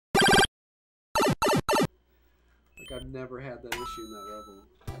like I've never had that issue in that level.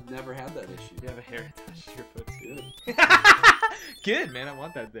 I've never had that issue. You have a hair attached to your foot too. Good, man. I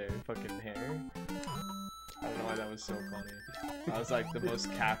want that there. Fucking hair. I don't know why that was so funny. That was like the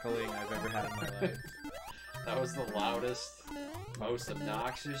most cackling I've ever had in my life. That was the loudest, most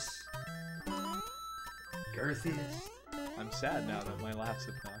obnoxious, girthiest. I'm sad now that my laugh's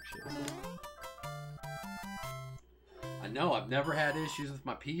obnoxious. I know, I've never had issues with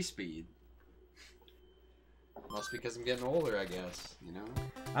my pee speed. Must be because I'm getting older, I guess, you know?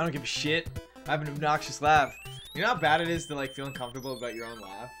 I don't give a shit. I have an obnoxious laugh. You know how bad it is to like feel uncomfortable about your own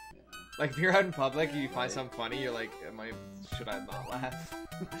laugh? Yeah. Like if you're out in public and you find something funny, you're like, should I not laugh?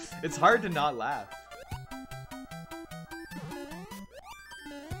 It's hard to not laugh.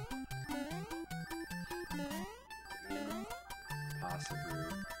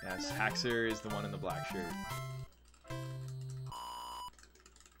 Yes, Haxor is the one in the black shirt.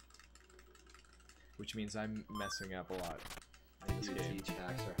 Which means I'm messing up a lot in this Did game. you teach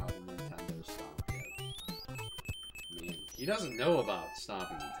Haxor how the Nintendo stomp yet? I mean, he doesn't know about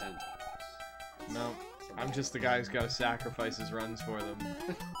stomping Nintendos. No, I'm just the guy who's got to sacrifice his runs for them.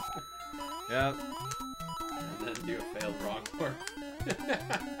 Yep. And then do a failed wrong work.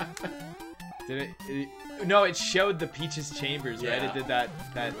 Did it? No, it showed the Peach's Chambers, right? Yeah. It did that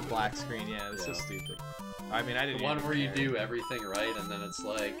black screen. Yeah, it's so stupid. I mean, I didn't. The one even where you care. do everything right, and then it's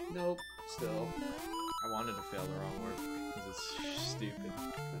like, nope, still. I wanted to fail the wrong work because it's stupid.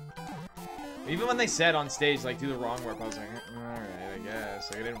 Even when they said on stage, like, do the wrong work, I was like, alright, I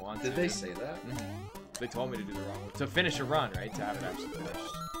guess. Like, I didn't want to. Did they say that? Mm-hmm. They told me to do the wrong work. To finish a run, right? To have it actually finished.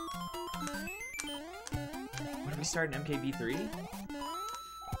 When did we start in MKB3?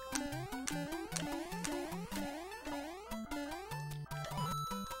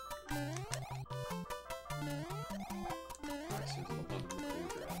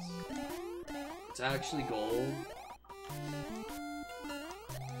 It's actually gold.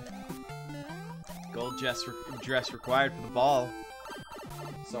 Gold dress required for the ball.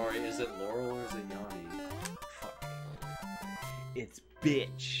 Sorry, is it Laurel or is it Yanni? Fuck. It's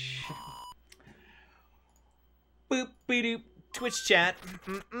bitch. Boop be doop. Twitch chat.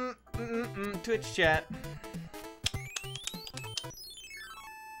 Twitch chat.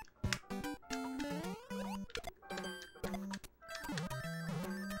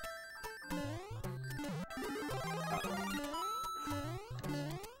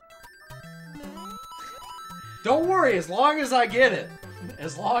 Don't worry, as long as I get it.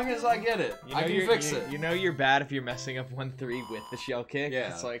 As long as I get it, I can fix it. You know you're bad if you're messing up 1-3 with the shell kick.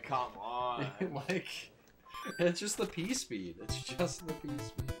 Yeah. It's like, come on. Like, it's just the P speed. It's just the P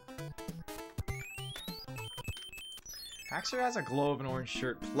speed. Haxor has a glow of an orange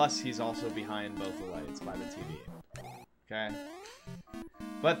shirt, plus he's also behind both the lights by the TV. Okay?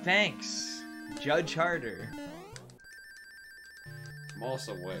 But thanks. Judge harder. I'm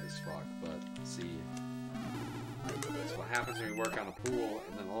also wet as fuck, but see, that's what happens when you work on a pool,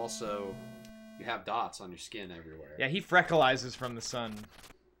 and then also you have dots on your skin everywhere. Yeah, he frecklizes from the sun.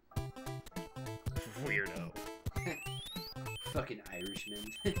 Weirdo. Fucking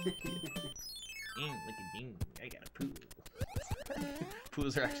Irishman. Look at me, I got a pool.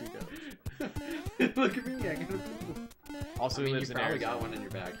 Pools are actually dope. Look at me, I got a pool. Also, I mean, he lives you in probably Arizona. got one in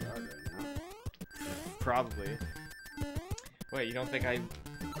your backyard right now. Probably. Wait, you don't think I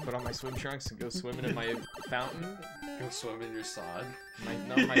put on my swim trunks and go swimming in my fountain? Go swim in your sod.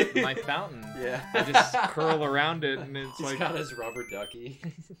 My fountain. Yeah. I just curl around it and it's He's like got his rubber ducky.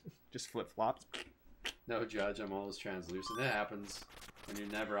 just flip flops. No judge, I'm always translucent. It happens when you're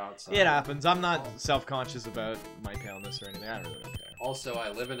never outside. It happens. I'm not self-conscious about my paleness or anything. I really don't care. Also, I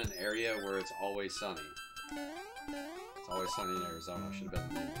live in an area where it's always sunny. It's always sunny in Arizona. Should have been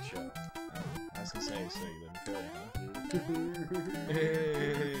the name of the show. I was gonna say, so you live in Philly, huh?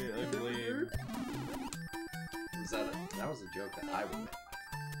 Hey, I'm lame. That was a joke that I would make.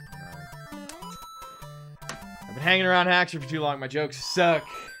 I've been hanging around Haxor for too long. My jokes suck.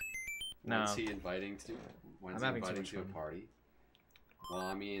 No. When's he inviting to? When's he having too inviting much to a fun. party? Well,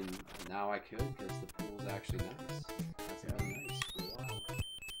 I mean, now I could because the pool's actually nice. That's been nice for a while.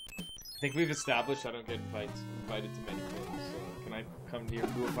 I think we've established I don't get invited to many things. So can I come to your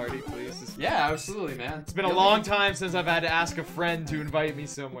pool party, please? Yeah, absolutely, man. It's been a long time since I've had to ask a friend to invite me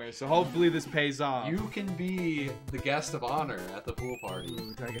somewhere, so hopefully this pays off. You can be the guest of honor at the pool party.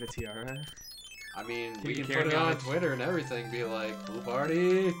 Ooh, do I get a tiara? I mean, Can we you can carry put it me on on? Twitter and everything. Be like, pool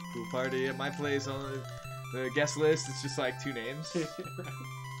party. Pool party at my place on the guest list. It's just like 2 names.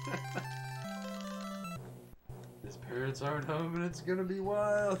 His parents aren't home and it's gonna be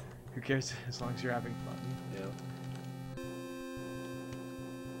wild. Who cares as long as you're having fun? Yeah.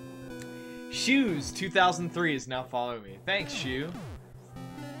 Shoes 2003 is now following me. Thanks, Shoe.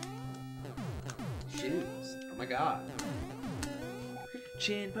 Shoes. Oh my god.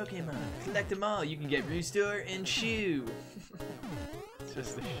 Chin Pokemon. Collect them all. You can get Restore and Shoe.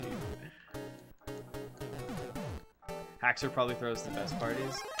 Just the Shoe. Haxor probably throws the best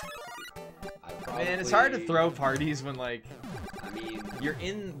parties. Man, it's hard to throw parties when, like, I mean,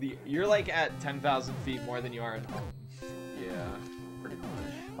 you're like at 10,000 feet more than you are at home. Yeah, pretty much.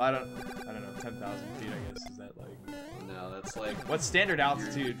 Well, I don't know, 10,000 feet, I guess, is that like... No, that's like... What's standard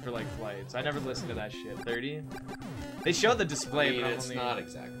altitude for, like, flights? I never listened to that shit. 30? They show the display, I mean, but it's only... not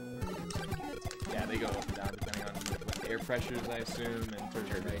exactly 30. Yeah, they go up and down depending on like, air pressures, I assume, and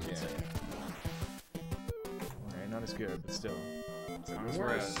turbulence. Yeah. Alright, not as good, but still. As long as we're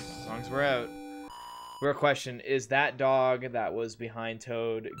out. As long as we're out. Real question, is that dog that was behind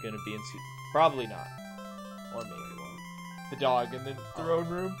Toad gonna be in... Probably not. Or maybe one. The dog in the throne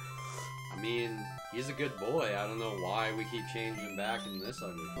room? I mean, he's a good boy. I don't know why we keep changing him back in this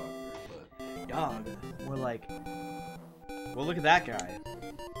ugly fucker, but... Dog. We're like... Well, look at that guy.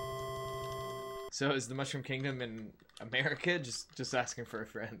 So is the Mushroom Kingdom in America? Just asking for a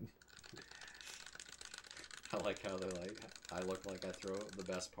friend. I like how they're like, I look like I throw the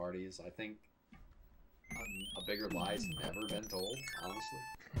best parties. I think a bigger lie's never been told, honestly.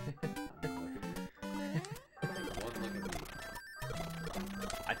 One look at me.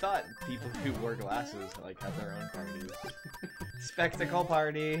 I thought people who wore glasses like had their own parties. Spectacle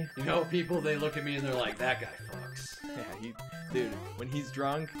party. You know, people, they look at me and they're like, that guy fucks. Yeah, dude, when he's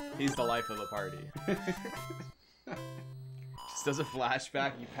drunk, he's the life of the party. Just does a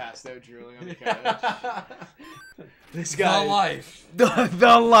flashback, you passed out drooling on the couch. This guy. The life.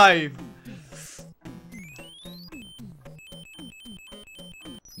 The life.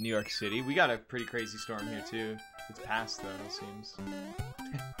 New York City. We got a pretty crazy storm here, too. It's past, though, it seems.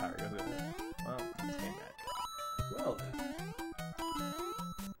 Power goes out. Well, it's came back. Well, then.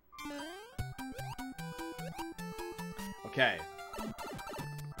 Okay.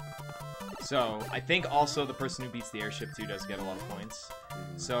 So, I think also the person who beats the airship, too, does get a lot of points.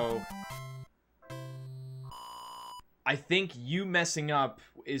 Mm-hmm. So, I think you messing up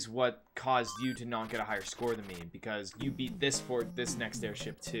is what caused you to not get a higher score than me, because you beat this next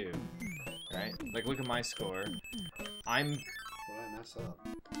airship too, right? Like, look at my score. What did I mess up?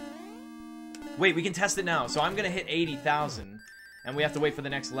 Wait, we can test it now. So I'm gonna hit 80,000, and we have to wait for the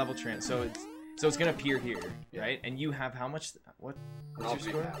next level trend. So it's gonna appear here, right? And you have how much? What's I'll your be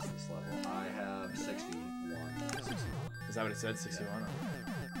score? past this level. I have 61. 61. Is that what it said? 61. Yeah.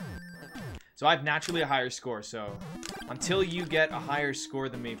 So I have naturally a higher score, so until you get a higher score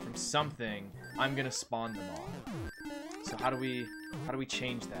than me from something, I'm gonna spawn them all. So how do we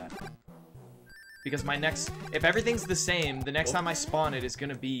change that? Because if everything's the same, the next time I spawn it is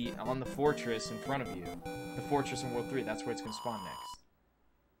gonna be on the fortress in front of you. The fortress in World 3, that's where it's gonna spawn next.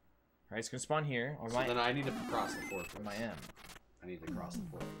 Right, it's gonna spawn here, or So then I need to cross the fortress. I am. I need to cross the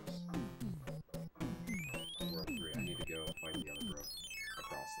fortress. World 3, I need to go fight the other bro.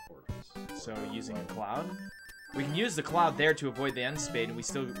 Across the fortress. So using a cloud? We can use the cloud there to avoid the end spade, and we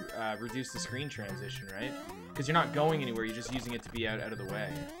still reduce the screen transition, right? Because you're not going anywhere, you're just using it to be out of the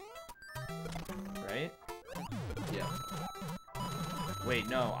way. Right? Yeah. Wait,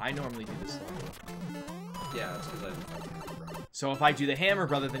 no, I normally do this level. Yeah, that's because I didn't fight the hammer bro. So if I do the hammer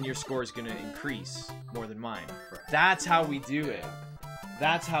brother, then your score is going to increase more than mine. Correct. That's how we do it.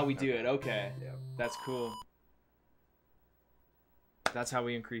 That's how we do it, okay. Yeah. That's cool. That's how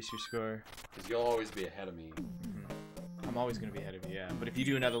we increase your score. Because you'll always be ahead of me. Mm-hmm. I'm always going to be ahead of you, yeah. But if you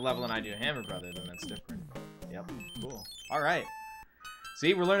do another level and I do a hammer brother, then that's different. Yep, cool. Alright.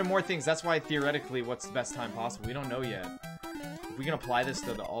 See, we're learning more things. That's why, theoretically, what's the best time possible? We don't know yet. If we can apply this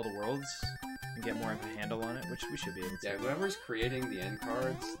to all the worlds and get more of a handle on it, which we should be able to. Yeah, whoever's creating the end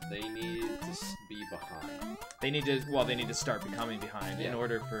cards, they need to be behind. They need to start becoming behind in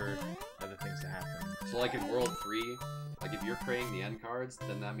order for other things to happen. So, like in World 3, like if you're creating the end cards,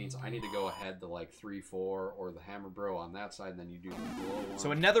 then that means I need to go ahead to like 3, 4, or the hammer bro on that side, and then you do the below one.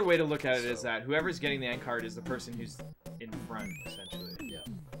 So another way to look at it is that whoever's getting the end card is the person who's in front, essentially. Yeah.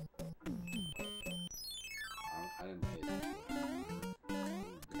 I didn't pay attention.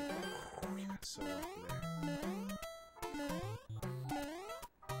 You got so lucky there.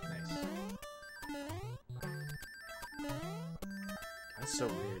 Nice. That's so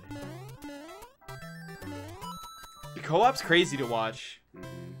weird. The co-op's crazy to watch.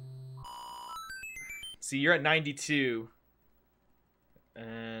 Mm-hmm. See, you're at 92.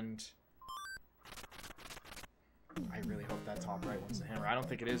 And I really hope that top right one's the hammer. I don't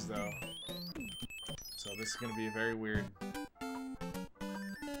think it is, though. So this is going to be very weird. Well,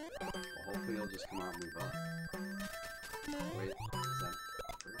 hopefully just come out and move up. Wait, is that...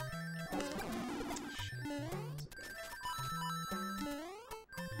 That's fine. Shit, that's okay.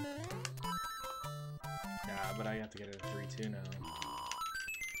 Yeah, but I have to get it at 3-2 now.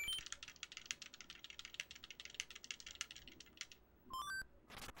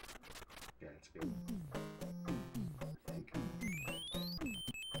 Yeah, it's good. I think.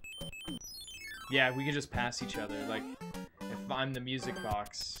 Yeah, we can just pass each other. Like, if I'm the music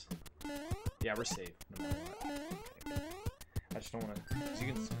box, yeah, we're safe. No matter what. Okay, good. I just don't want to.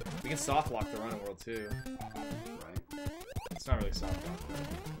 We can soft lock the run world too. Right. It's not really soft lock, but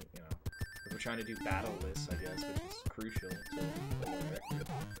you know, if we're trying to do battle lists, I guess, which is crucial to the record.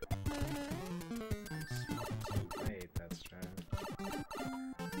 Wait, that's right.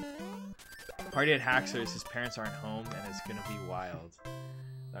 Party at Haxor's. His parents aren't home, and it's gonna be wild.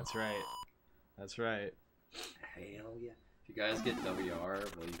 That's right. That's right. Hell yeah. If you guys get WR,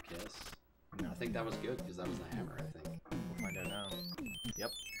 will you kiss? No. I think that was good because that was the hammer, I think. We'll find out now.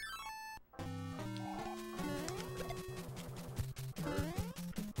 Yep.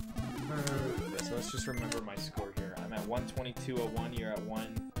 So let's just remember my score here. I'm at 122.01. You're at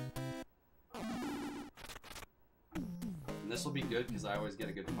 1. And this will be good because I always get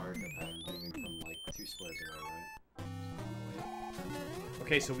a good park if I'm moving from like 2 squares away, right?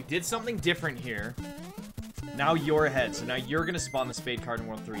 So Okay, so we did something different here. Now you're ahead. So now you're gonna spawn the spade card in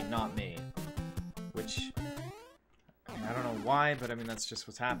World 3, not me. Which I mean, I don't know why, but I mean that's just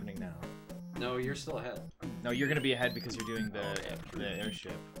what's happening now. no, you're still ahead. No, you're gonna be ahead because you're doing the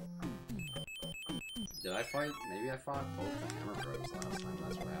airship. Did I fight? Maybe I fought both the Hammer Bros last time.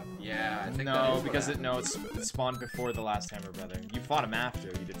 That's what happened. Yeah, I think that No, is because what it spawned before the last Hammer Brother. You fought him after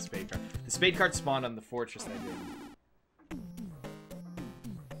you did spade card. The spade card spawned on the fortress that did.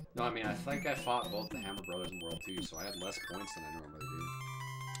 No, I mean, I think I fought both the Hammer Brothers in World 2, so I had less points than I normally do.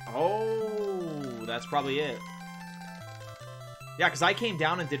 Oh, that's probably it. Yeah, because I came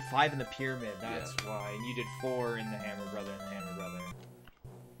down and did 5 in the pyramid. That's why. And you did 4 in the Hammer Brother and the Hammer Brother.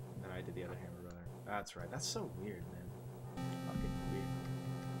 And then I did the other Hammer Brother. That's right. That's so weird, man. Fucking weird.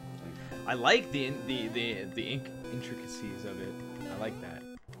 I like the intricacies of it. I like that.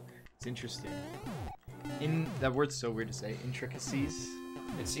 It's interesting. That word's so weird to say. Intricacies.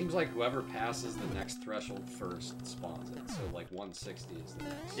 It seems like whoever passes the next threshold first spawns it. So, like, 160 is the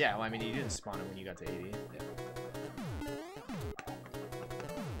next. Yeah, well, I mean, you didn't spawn it when you got to 80. Yeah.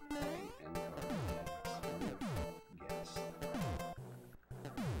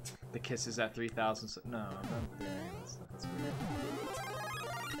 The kiss is at 3,000. So no, I'm not doing any of that stuff. That's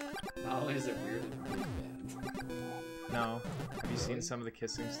weird. Not only is it weird, it's really bad. No. Have you seen some of the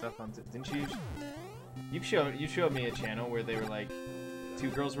kissing stuff on? Didn't you? You showed me a channel where they were like, 2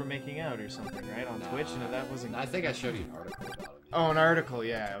 girls were making out or something, right? On Twitch, and that wasn't. I think I showed you an article about it. Oh, an article,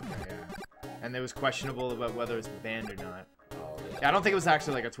 yeah, okay, yeah. And it was questionable about whether it's banned or not. Oh, yeah. Yeah, I don't think it was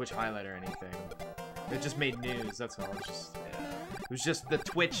actually like a Twitch highlight or anything. It just made news. That's all. It was just the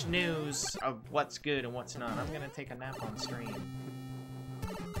Twitch news of what's good and what's not. I'm gonna take a nap on stream.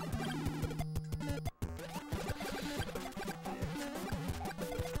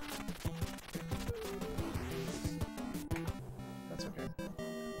 That's okay.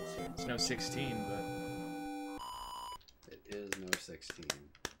 It's no 16, but It is no 16.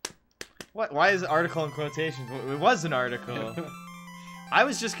 what? Why is the article in quotations? It was an article. I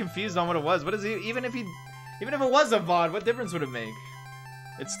was just confused on what it was. What is it? Even if it was a VOD, what difference would it make?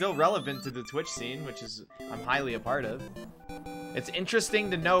 It's still relevant to the Twitch scene, which is I'm highly a part of. It's interesting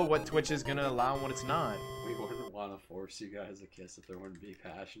to know what Twitch is gonna allow and what it's not. We wouldn't want to force you guys to kiss if there wouldn't be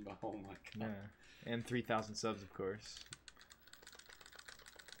passion, but oh my god. Yeah, and 3,000 subs, of course.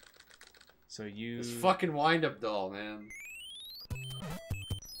 So you. This fucking wind-up doll, man.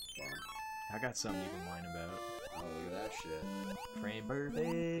 I got something you can whine about. Oh, look at that shit. Frame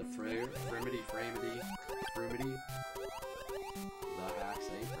birthday. The Frimity. The Hacks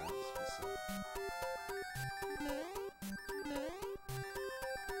A-Press. What's up?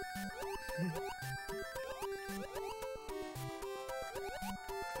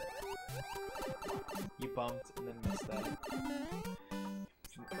 You bumped and then missed that.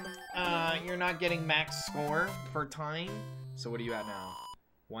 You're not getting max score for time. So what are you at now?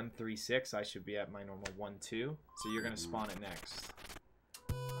 136. I should be at my normal 1-2. So you're gonna spawn it next.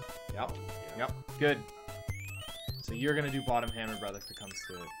 Yep. Yep. Good. So you're gonna do bottom hammer, brother, if it comes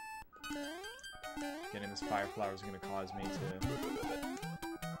to it. Getting this fire flower is gonna cause me to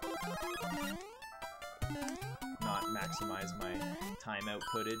not maximize my timeout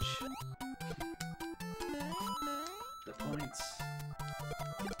footage. The points.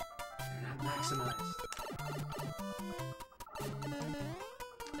 They're not maximized.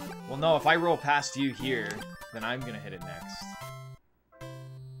 Well, no, if I roll past you here, then I'm gonna hit it next.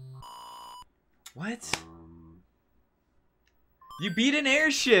 What? You beat an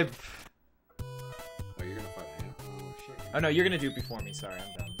airship! Oh, you're gonna fight a hammer? Oh, shit. Oh, no, you're gonna do it before me. Sorry,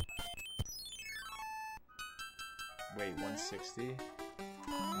 I'm dumb. Wait, 160?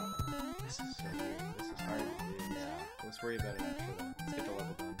 Oh, this is so weird. This is hard to do. Yeah. Let's worry about it after that. Let's get the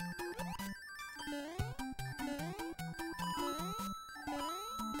level done.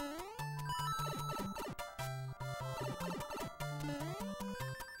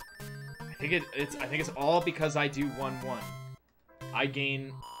 I think it's all because I do 1-1. I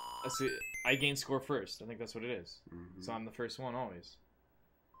gain score first. I think that's what it is. Mm-hmm. So I'm the first one always.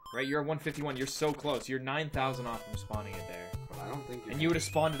 Right? You're at 151. You're so close. You're 9,000 off from spawning it there. But I don't think. And you would have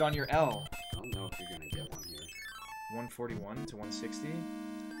spawned it on your L. I don't know if you're gonna get one here. 141 to 160.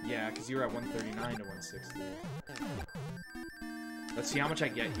 Yeah, because you were at 139 to 160. Let's see how much I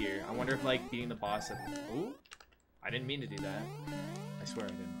get here. I wonder if like beating the boss at. Ooh, I didn't mean to do that. I swear I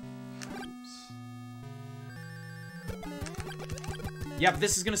didn't. Yeah, but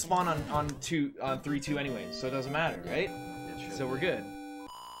this is gonna spawn on 3-2 anyways, so it doesn't matter, right? So we're good.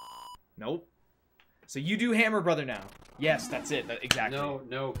 Nope. So you do Hammer Brother now. Yes, that's it. Exactly.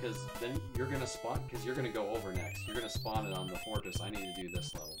 No, because then you're gonna spawn. Because you're gonna go over next. You're gonna spawn it on the fortress. I need to do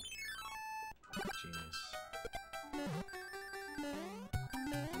this level. Genius.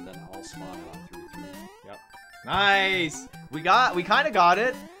 And then I'll spawn it on 3-3. Yep. Nice. We kind of got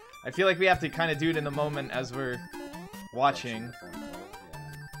it. I feel like we have to kind of do it in the moment as we're watching.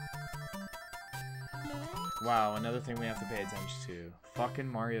 Wow, another thing we have to pay attention to. Fucking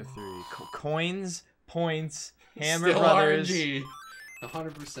Mario 3. Coins, points, Hammer Still Brothers. RNG.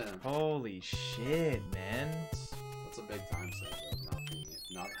 100%. Holy shit, man. That's a big time save though,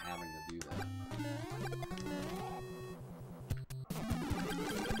 not having to do that.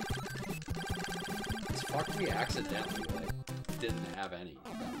 It's fucked we accidentally didn't have any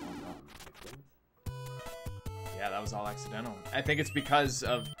that one run. Yeah, that was all accidental. I think it's because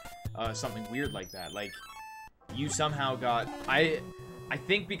of something weird like that. Like, you somehow got... I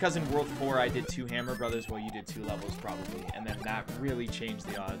think because in World 4 I did 2 Hammer Brothers while you did 2 levels, probably. And then that really changed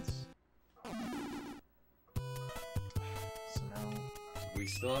the odds. So now...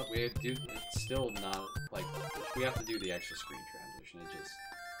 It's still not, like, we have to do the extra screen transition. It just...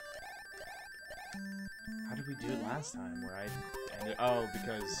 How did we do it last time where I ended... Oh,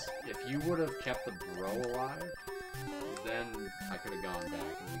 because... If you would have kept the bro alive, then I could have gone back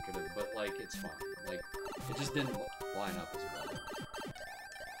and we could have... But, like, it's fine. Like, it just didn't line up as well.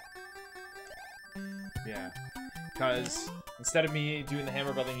 Yeah. Because instead of me doing the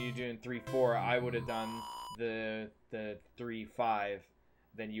Hammer Brother and you doing 3-4, I would have done the 3-5.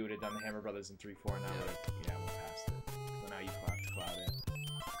 Then you would have done the Hammer Brothers in 3-4, and I would have... Yeah, we'll pass it. So now you have to cloud it.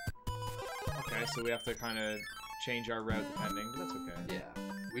 Okay, so we have to kind of change our route depending, but that's okay. Yeah,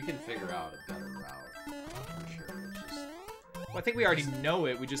 we can figure out a better route, for sure. It's just... Well, I think we already know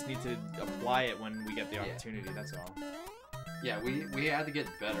it, we just need to apply it when we get the opportunity, that's all. Yeah, we had to get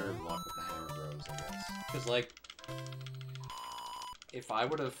better luck with the Hammer Bros, I guess. Because, like, if I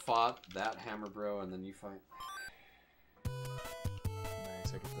would have fought that Hammer Bro and then you fight... Nice,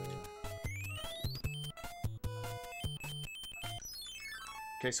 I get the...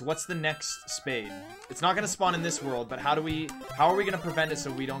 Okay, so what's the next spade? It's not gonna spawn in this world, but how are we gonna prevent it so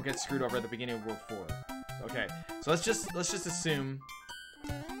we don't get screwed over at the beginning of World 4? Okay, so let's just assume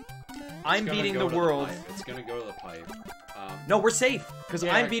I'm beating the world. It's gonna go to the pipe. No, we're safe because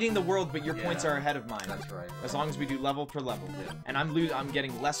I'm beating the world, but your points are ahead of mine. That's right. As long as we do level per level, and I'm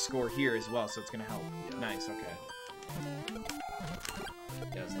getting less score here as well, so it's gonna help. Yeah. Nice. Okay.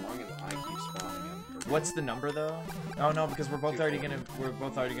 Yeah, as long as I keep spawning him. What's the number though? Oh no, because we're both already gonna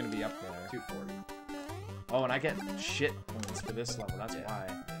be up there. 240. Oh, and I get shit points for this level. That's why.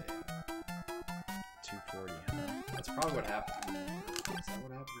 Yeah. 240. Huh? That's probably what happened. Is that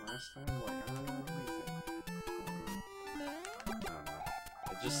what happened last time? Like, I don't know. What do you think? I don't know.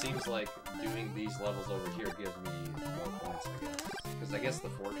 It just seems like doing these levels over here gives me more points, I guess. Because I guess the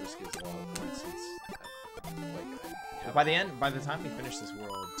fortress gives a lot of points since, By the time we finish this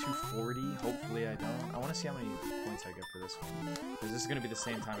world, 240. Hopefully, I don't. I want to see how many points I get for this one. Because this is gonna be the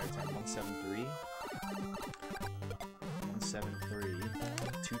same time every time. 173. 173.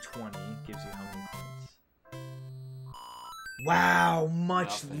 220 gives you how many points? Wow,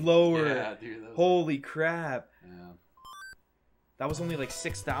 much lower. Yeah, dude, holy crap. Yeah. That was only like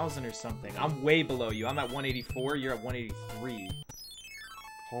 6,000 or something. I'm way below you. I'm at 184. You're at 183.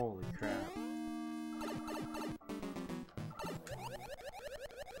 Holy crap.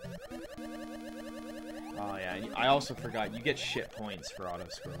 Oh yeah, I also forgot. You get shit points for auto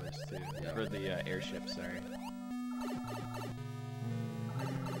scrollers too. Yep. For the airship, sorry.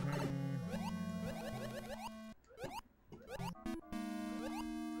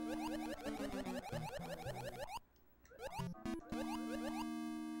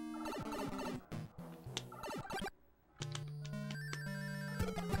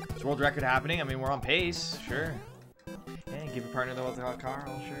 Is world record happening? I mean, we're on pace, sure. Yeah, give your partner the world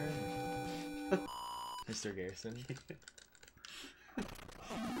Carl, sure. Mr. Garrison.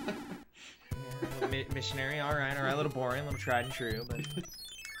 Yeah, missionary, alright, a little boring, a little tried and true, but...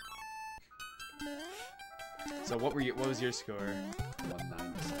 So what was your score?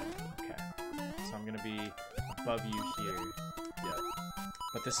 197. Okay. So I'm gonna be above you here. Yep.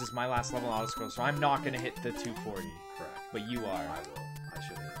 But this is my last level auto scroll, so I'm not gonna hit the 240. Correct. But you are. I will. I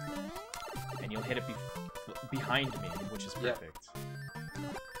should hit it. And you'll hit it behind me, which is perfect.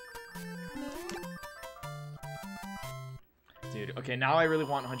 Dude, okay, now I really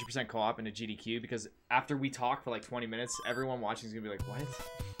want 100% co-op into GDQ, because after we talk for like 20 minutes, everyone watching is gonna be like, what?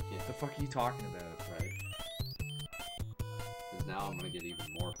 Yeah. What the fuck are you talking about? Right. Because now I'm gonna get even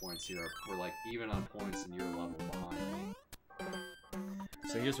more points here. We're like even on points and you're a level behind me.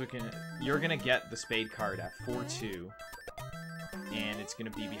 So here's what you're gonna get the spade card at 4-2, and it's gonna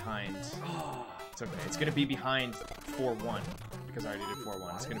be behind. It's okay. It's gonna be behind 4-1 because I already did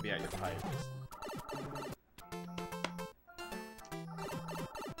 4-1. It's gonna be at your pipe.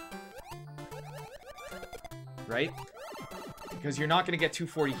 Right? Because you're not gonna get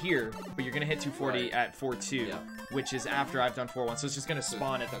 240 here, but you're gonna hit 240 right. at 4-2, Yeah. which is after I've done 4-1. So it's just gonna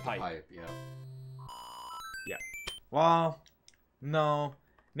spawn at the pipe. Yeah. Yeah. Well, no.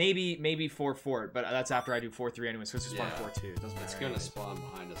 Maybe 4-4, but that's after I do 4-3 anyway, so it's just spawn 4-2. It doesn't matter. It's gonna spawn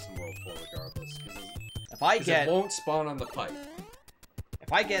behind us in World 4 regardless. If it won't spawn on the pipe.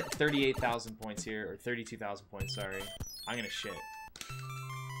 If I get 38,000 points here, or 32,000 points, sorry, I'm gonna shit.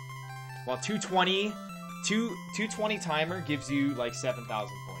 Well, 220 timer gives you like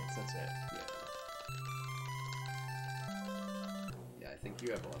 7,000 points. That's it. Yeah, I think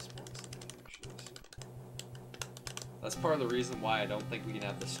you have less points than me, actually. That's part of the reason why I don't think we can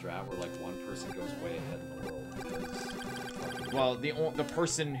have the strat where like one person goes way ahead in the world. Because... Well, the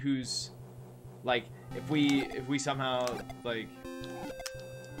person who's like, if we somehow like,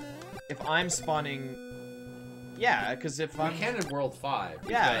 if I'm spawning, yeah, because if we can in World 5.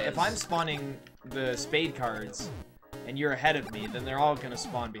 Yeah, if I'm spawning the spade cards and you're ahead of me, then they're all gonna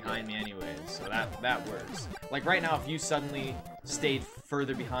spawn behind me anyways, so that works. Like right now, if you suddenly stayed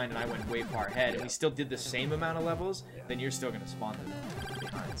further behind and I went way far ahead and we still did the same amount of levels, then you're still gonna spawn them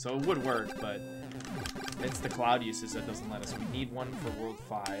behind. So it would work, but it's the cloud usage that doesn't let us. We need one for World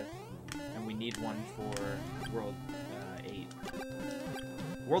 5 and we need one for World 8.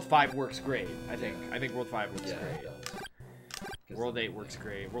 World 5 works great, I think. I think World 5 works great. World 8 works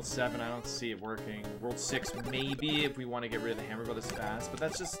great. World 7, I don't see it working. World 6, maybe, if we want to get rid of the Hammer Brothers fast. But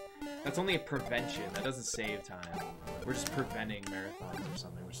that's only a prevention. That doesn't save time. We're just preventing marathons or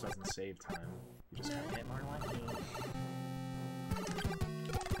something, which doesn't save time. You just gotta get more lucky.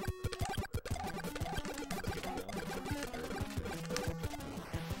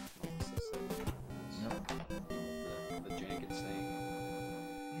 The jank and stank.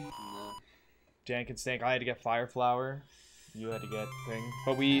 Jank and stank. I had to get Fire Flower. You had to get thing.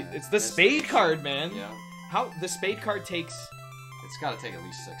 But it's the spade card, man. Yeah. How the spade card takes... It's got to take at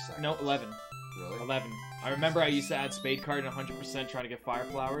least 6 seconds. No, 11. Really? 11. I remember I used to add spade card and 100% trying to get fire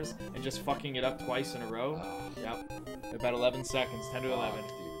flowers and just fucking it up twice in a row. Yep. About 11 seconds, 10 to 11.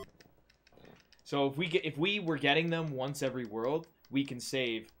 Dude. So if we were getting them once every world, we can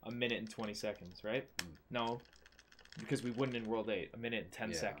save a minute and 20 seconds, right? No, because we wouldn't in World 8. A minute and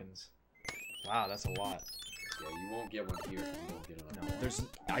 10 seconds. Wow, that's a lot. Yeah, you won't get one here because you won't get enough.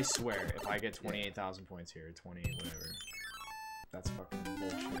 No, I swear, if I get 28,000 points here, 20, whatever, that's fucking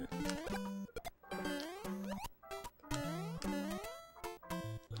bullshit.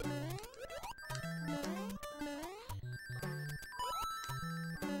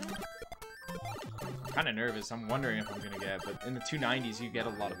 Kind of nervous. I'm wondering if I'm gonna get, but in the 290s you get a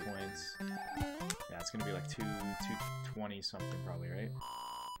lot of points. Yeah, it's gonna be like 220 something probably, right?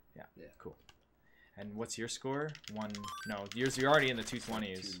 Yeah. Yeah. Cool. And what's your score? No, you're already in the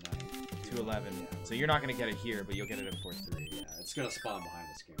 220s. 211. Yeah. So you're not gonna get it here, but you'll get it at 4-3. Yeah, it's gonna spawn behind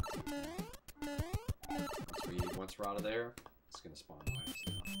us, guaranteed. Once we're out of there, it's gonna spawn behind us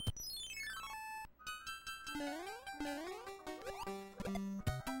now.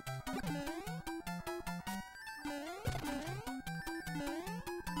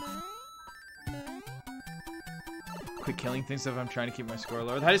 Quit killing things if I'm trying to keep my score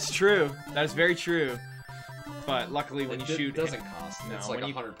lower. That is true. That is very true. But luckily, when you shoot, it doesn't cost. No, it's like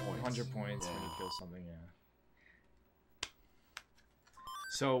 100 points. 100 points Yeah. when you kill something. Yeah.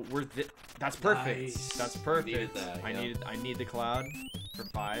 So we're that's perfect. Nice. That's perfect. Needed that, yeah. I need the cloud for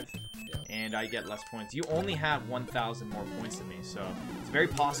 5, Yeah. and I get less points. You only have 1,000 more points than me, so it's very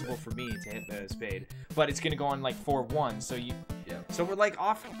possible for me to hit the spade. But it's gonna go on like 4-1, so you. Yeah. So we're like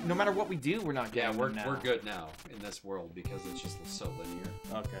off. No matter what we do, we're not getting. Yeah, we're them now. good now in this world because it's just so linear.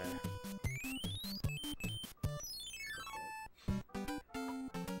 Okay.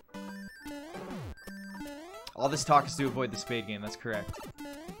 All this talk is to avoid the spade game. That's correct.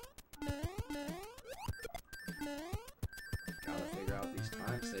 Gotta figure out these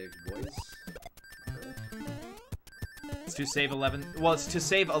time save, boys. It's to save 11. Well, it's to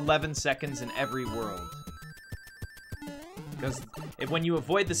save 11 seconds in every world. Because when you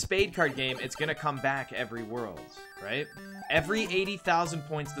avoid the spade card game, it's gonna come back every world, right? Every 80,000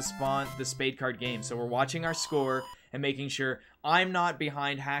 points to spawn the spade card game. So we're watching our score and making sure I'm not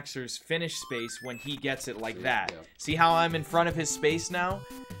behind Haxor's finish space when he gets it like that. Yeah. See how I'm in front of his space now?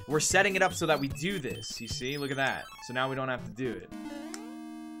 We're setting it up so that we do this. You see? Look at that. So now we don't have to do it.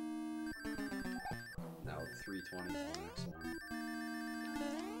 Now 320 is the next one.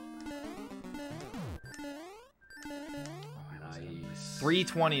 Nice.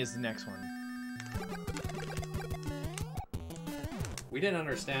 320 is the next one. We didn't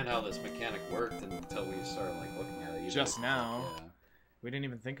understand how this mechanic worked until we started like looking at it. Just now. Yeah. We didn't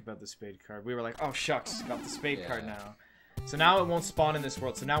even think about the spade card. We were like, oh shucks, got the spade Yeah. card now. So now it won't spawn in this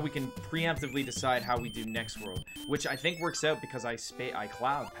world. So now we can preemptively decide how we do next world, which I think works out because I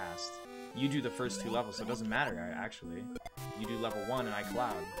cloud passed. You do the first 2 levels, so it doesn't matter actually. You do level 1 and I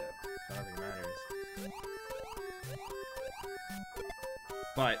cloud. So nothing matters.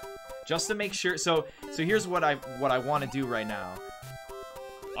 But just to make sure, so here's what I want to do right now.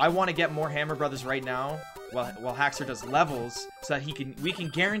 I want to get more Hammer Brothers right now while Haxor does levels so that we can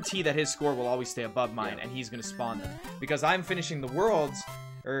guarantee that his score will always stay above mine and he's going to spawn them. Because I'm finishing the worlds,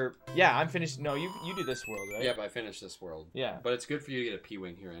 or yeah, I'm finished. No, you do this world, right? Yep, I finished this world. Yeah. But it's good for you to get a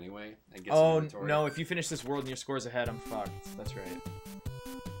P-Wing here anyway and get some Oh, inventory. no, if you finish this world and your score's ahead, I'm fucked. That's right.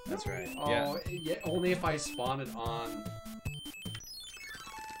 That's right. Oh, yeah, only if I spawn it on...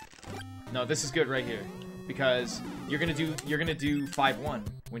 No, this is good right here. Because you're gonna do 5-1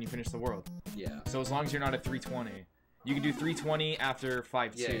 when you finish the world. Yeah. So as long as you're not at 320, you can do 320 after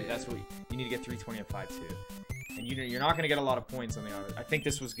 5-2. Yeah. That's what you need to get 320 at 5-2, and you're not gonna get a lot of points on the other. I think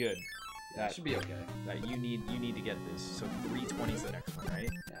this was good. Yeah, that should be okay. That you need to get this. So 320 is the next one, right?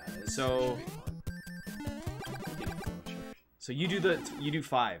 Yeah. So. So you do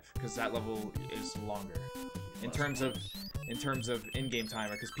 5 because that level is longer. In terms of in-game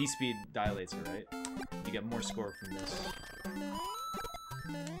timer, because P-Speed dilates it, right? You get more score from this.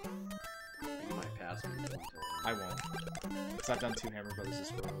 You might pass me. I won't. Because I've done 2 Hammer Brothers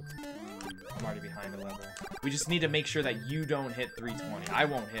this world. I'm already behind a level. We just need to make sure that you don't hit 320. I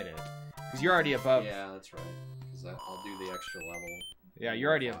won't hit it. Because you're already above. Yeah, that's right. Because I'll do the extra level. Yeah, you're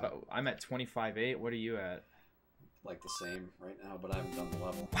already above. I'm at 25.8. What are you at? Like the same right now, but I haven't done the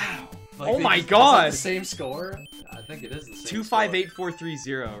level. Wow. Like Oh my is god! that the same score? I think it is the same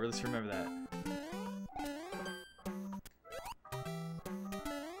 258430. Or let's remember that.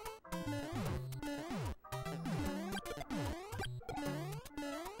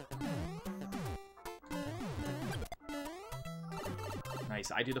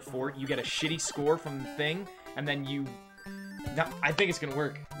 Nice. I do the 4. You get a shitty score from the thing, and then you. No, I think it's gonna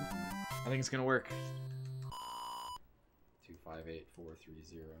work. I think it's gonna work.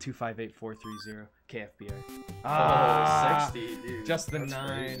 258430. 258430 KFBR. Ah, 60, dude. Just the That's 9,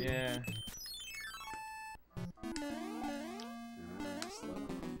 crazy. yeah.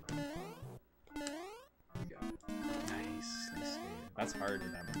 You got it. Nice. That's hard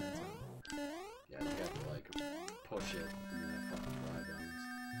with that momentum. Yeah, you have to like push it and then fucking dry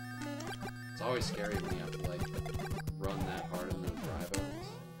bones. It's always scary when you have to like run that hard in those dry bones.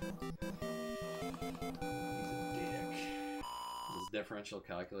 He's a dick. Is differential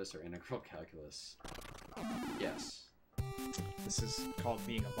calculus or integral calculus? Yes. This is called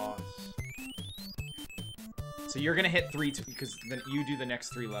being a boss. So you're gonna hit 3 because then you do the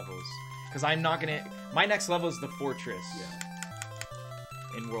next 3 levels. Because I'm not gonna. My next level is the fortress.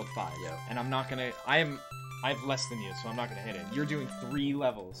 Yeah. In World 5. Yeah. And I'm not gonna. I have less than you, so I'm not gonna hit it. You're doing 3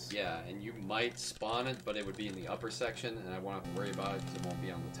 levels. Yeah, and you might spawn it, but it would be in the upper section, and I won't have to worry about it because it won't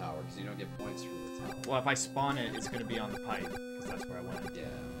be on the tower, because you don't get points for the tower. Well, if I spawn it, it's gonna be on the pipe, because that's where I went. Yeah.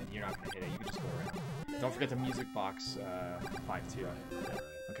 And you're not gonna hit it. You can just go around. Don't forget the music box 5-2. Right.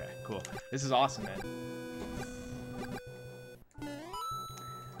 Okay, cool. This is awesome, man.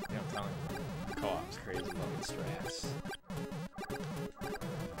 Yeah, I'm telling you. Co-op's crazy. crazy. Strats.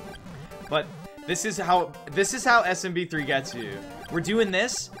 But this is how SMB3 gets you. We're doing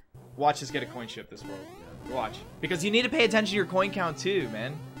this. Watch us get a coin ship this world. Yeah. Watch. Because you need to pay attention to your coin count too,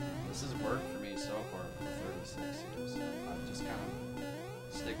 man. This has worked for me so far for 36 years. I just kind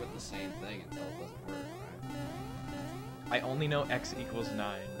of stick with the same thing until it doesn't work, right? I only know X equals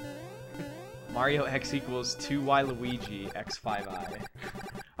 9. Mario X equals 2Y Luigi X 5I.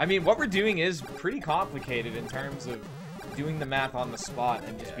 I mean, what we're doing is pretty complicated in terms of doing the math on the spot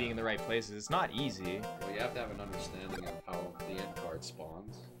and just being in the right places. It's not easy. Well, you have to have an understanding of how the end card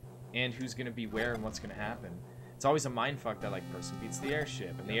spawns. And who's going to be where and what's going to happen. It's always a mindfuck that, like, person beats the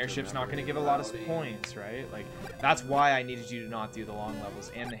airship, and the airship's not going to give a lot of points, right? Like, that's why I needed you to not do the long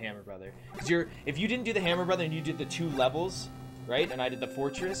levels and the Hammer Brother. Because if you didn't do the Hammer Brother and you did the 2 levels, right, and I did the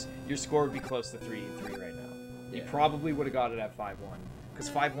Fortress, your score would be close to 3-3 right now. Yeah. You probably would have got it at 5-1. Because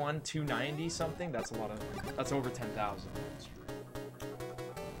 5-1, 290 something, that's a lot of, that's over 10,000. That's true.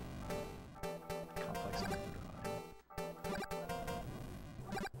 Complex number divine.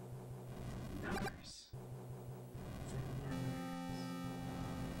 Nice.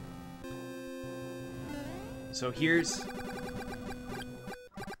 So here's...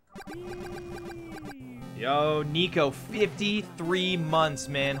 Yo, Nico, 53 months,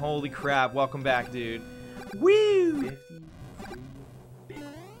 man. Holy crap. Welcome back, dude. Woo!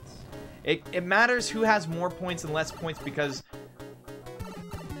 It matters who has more points and less points because...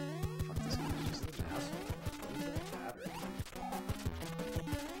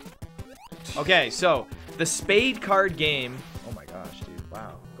 Okay, so, the spade card game... Oh my gosh, dude.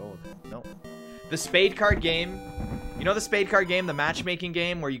 Wow. Gold. No. The spade card game... You know the spade card game, the matchmaking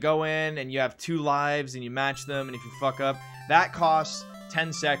game, where you go in and you have 2 lives and you match them, and if you fuck up, that costs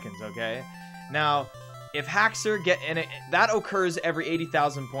 10 seconds, okay? Now, if TheHaxor that occurs every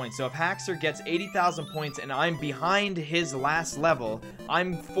 80,000 points. So if TheHaxor gets 80,000 points and I'm behind his last level,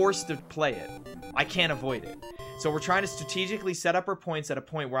 I'm forced to play it. I can't avoid it. So we're trying to strategically set up our points at a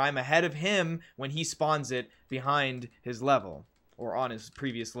point where I'm ahead of him when he spawns it behind his level, or on his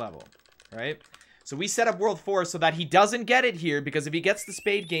previous level, right? So we set up World 4 so that he doesn't get it here, because if he gets the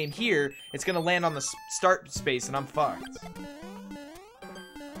spade game here, it's going to land on the start space and I'm fucked.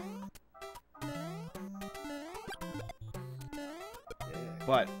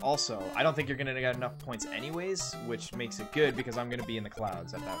 But also, I don't think you're going to get enough points anyways, which makes it good because I'm going to be in the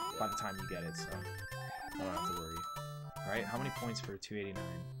clouds at by the time you get it, so I don't have to worry. Alright, how many points for 289?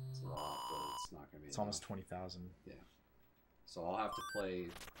 It's a lot, but it's not going to be It's almost 20,000. Yeah. So I'll have to play...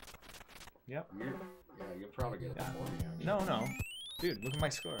 Yep. Yeah, you'll probably get it before me, actually. No. Dude, look at my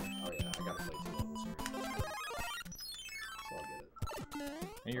score. Oh yeah, I gotta play 2 levels here. So I'll get it.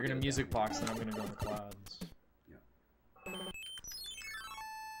 And you're gonna music box, and I'm gonna go in the clouds. Yeah.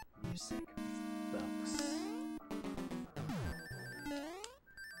 Music box.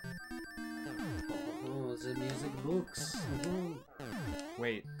 Oh, the music books.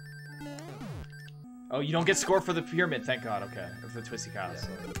 Wait. Oh, you don't get score for the pyramid, thank God, okay. Or for the Twisty Castle.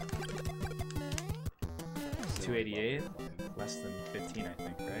 288, less than 15, I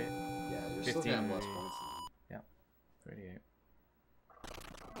think, right? Yeah, you're 15, still getting less points. Yeah, 288.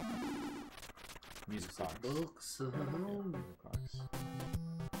 Music box. Books. Music box.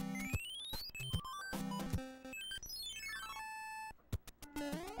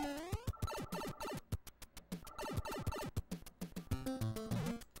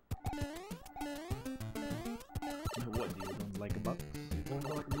 What, do you don't like a book? You don't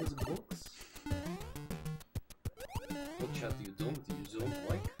like music books? What chat do you don't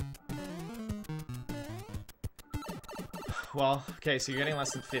like? Well, okay, so you're getting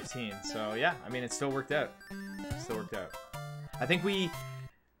less than 15, so yeah, I mean, it still worked out. I think we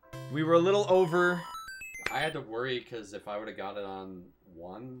were a little over. I had to worry because if I would have got it on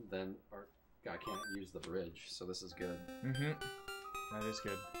 1, then I can't use the bridge, so this is good. Mm-hmm. That is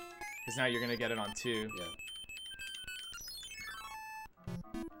good. Because now you're gonna get it on 2. Yeah.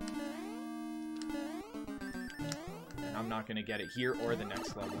 And I'm not gonna get it here or the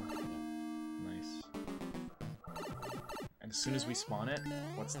next level. Nice. And as soon as we spawn it,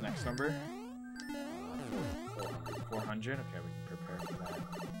 what's the next number? 400? Okay, we can prepare for that.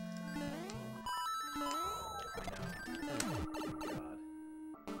 I know. Oh, God.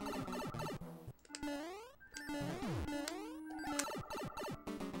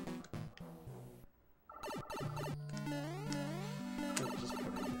 Just put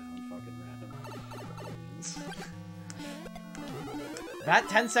it down, fucking random. That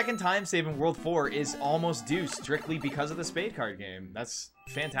 10-second time save in World 4 is almost due strictly because of the spade card game. That's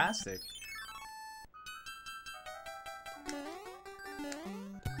fantastic.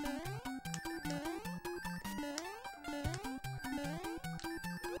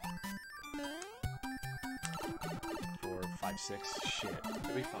 5, 6. Shit.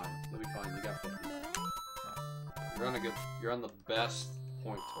 You'll be fine. You'll be fine. You got 50. Yeah. You're on the best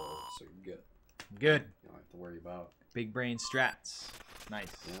point total, so you're good. Good. You don't have to worry about. Big brain strats.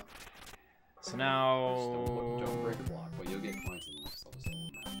 Nice. Yeah. So now... Don't break a block, but you'll get coins in the next level.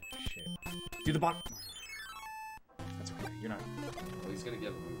 Shit. Do the bottom. That's okay. You're not... Well, he's gonna get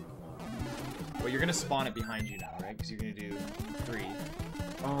a movement. Well, you're gonna spawn it behind you now, right? Because you're gonna do 3.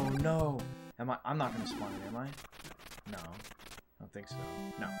 Oh no! I'm not gonna spawn it, am I? No. I don't think so.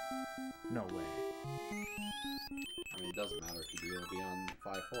 No. No way. I mean, it doesn't matter if you do. It'll be on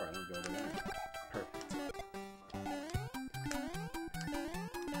 5-4. I don't go over there. Perfect.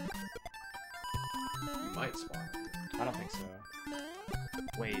 You might spawn it. I don't think so.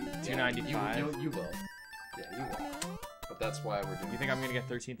 Wait, 295? You will. Yeah, you will. But that's why we're doing. You think I'm gonna get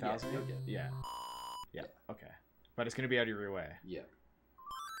 13,000? Yeah, you'll get. Yeah. Yeah. Okay. But it's gonna be out of your way. Yeah.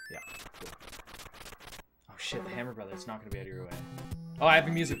 Yeah. Cool. Oh shit! The Hammer Brothers not gonna be out of your way. Oh, I have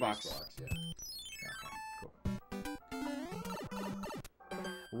a music box. Yeah. Okay. Cool.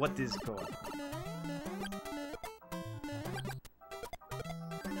 What is going?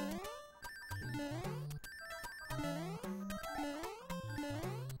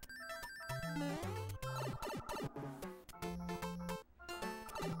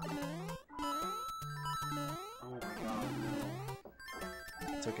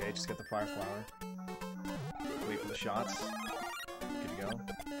 It's okay, just get the fire flower. Wait for the shots. Good to go.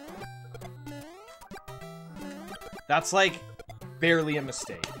 That's like barely a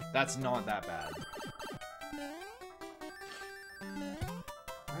mistake. That's not that bad.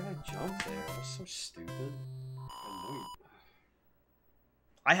 Why did I jump there? That was so stupid.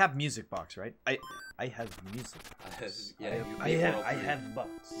 I have music box, right? I have music. I have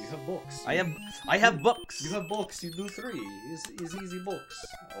books. You have books. I have books. You have books. You do 3. Is easy books.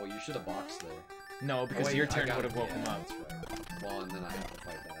 Oh, you should have boxed there. No, because your turn would have woken him up. That's right. Well, and then I have to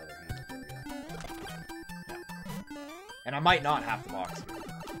fight that other hand. Yeah. And I might not have to box here.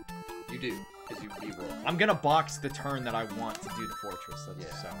 You do, because you be rolled. I'm gonna box the turn that I want to do the fortress. So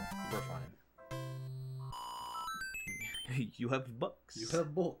we're fine. You have books. You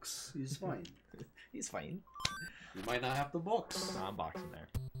have books. He's fine. He's fine. You might not have the books. No, I'm boxing there.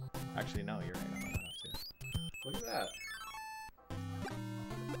 Actually, no, you're right. I might not have to. Look at that.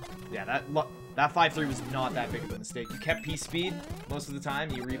 Yeah, that 5-3 was not that big of a mistake. You kept P speed most of the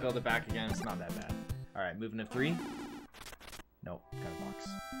time. You rebuild it back again. It's not that bad. All right, moving to 3. Nope, got a box.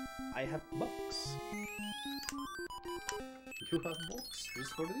 I have books. You have books?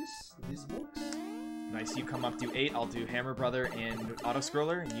 Just for this? These books? Nice. You come up, do 8. I'll do Hammer Brother and Auto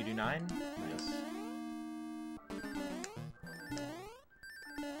Scroller, and you do 9. Nice.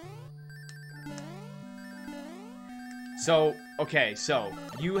 So, okay, so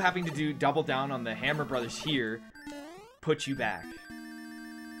you having to do double down on the Hammer Brothers here put you back.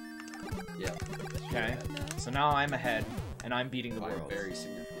 Yeah. Okay. So now I'm ahead, and I'm beating the world. Very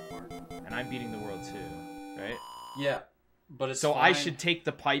significant mark. And I'm beating the world too, right? Yeah, but it's so fine. I should take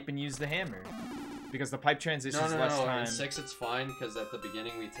the pipe and use the hammer, because the pipe transitions less time. In 6 it's fine because at the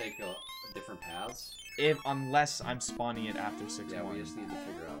beginning we take different paths. Unless I'm spawning it after 6. Yeah, we just need to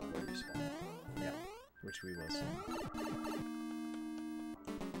figure out where we spawn. Yeah, which we will soon.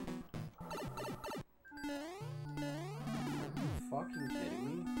 Are you fucking kidding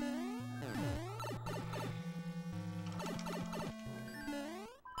me?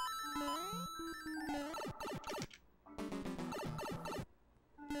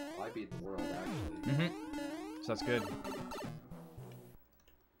 Well, I beat the world, actually. Mm-hmm. So that's good. Oh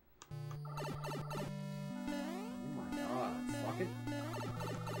my god, fuck it.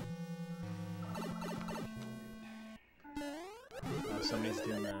 Oh, somebody's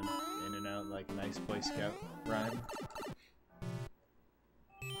doing an in and out, like, nice Boy Scout rhyme.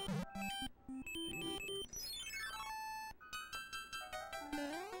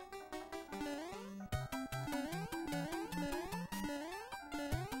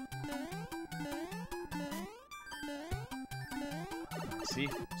 See?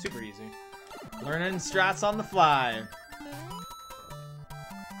 Super easy. Learning strats on the fly.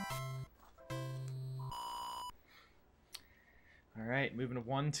 Alright, moving to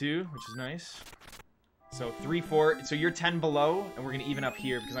 1, 2, which is nice. So 3, 4. So you're 10 below, and we're going to even up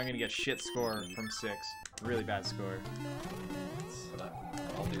here because I'm going to get shit score from 6. Really bad score. But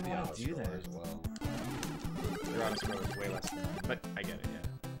I'll do the auto scroller as well. Your auto score is way less than mine, but I get it, yeah.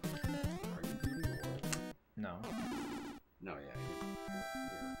 Are you beating the world? No. No, yeah.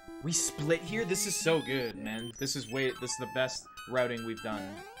 We split here? This is so good, man. This is the best routing we've done.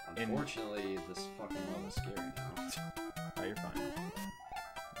 Unfortunately, this fucking level's scary now. Oh, you're fine.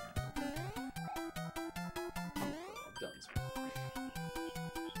 I'm done.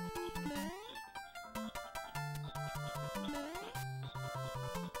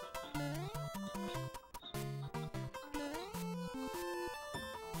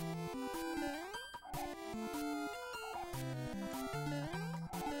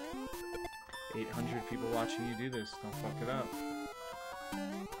 800 people watching you do this. Don't fuck it up.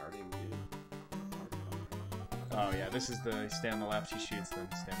 Already muted. Oh yeah, this is the stay on the left, he shoots, then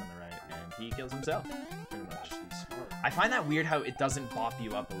stand on the right, and he kills himself. Pretty much. He's smart. I find that weird how it doesn't bop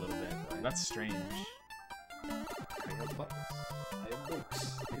you up a little bit. Right. That's strange. I have books. I have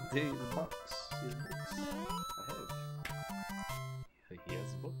books. It is box. He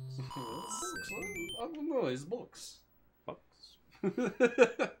has books. He has books. I don't know, his books. Books.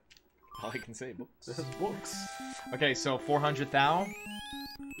 All I can say, books. His books. Okay, so 400 thou.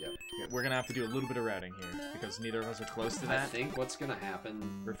 Yep. We're gonna have to do a little bit of routing here because neither of us are close to I that. think what's gonna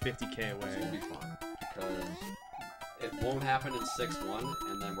happen. We're 50k This will away. be fun because it won't happen in 6-1,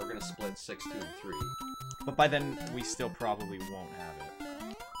 and then we're gonna split 6-2 and 3. But by then, we still probably won't have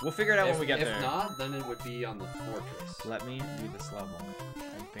it. We'll figure it out when we get there. If not, then it would be on the fortress. Let me do this level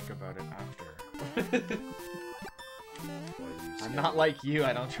and think about it after. I'm not like you.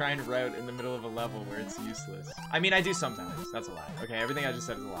 I don't try and route in the middle of a level where it's useless. I mean, I do sometimes. That's a lie. Okay, everything I just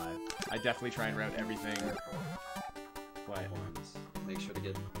said is a lie. I definitely try and route everything. What? Make sure to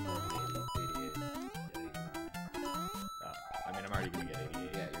get more than 88. I mean, I'm already gonna get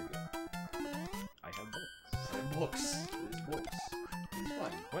 88. Yeah, you're good. I have books. I have books. There's books. It's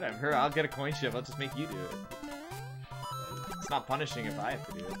fine. Whatever, I'll get a coin ship. I'll just make you do it. It's not punishing if I have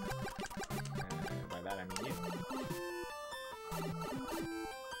to do it. And by that, I mean you.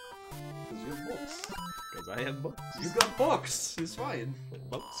 Because you have books. Because I have books. You got books. It's fine.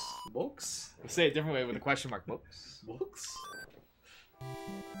 Books. Books. We'll say it a different way with a question mark. Books. Books.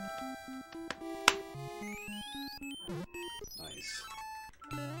 Nice.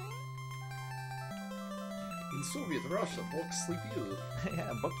 In Soviet Russia, books sleep you.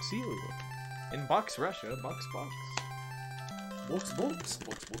 Yeah, books you. In Box, Russia, box. Books, books,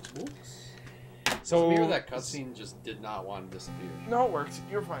 books, books, books. So Here, that cutscene just did not want to disappear. No, it worked.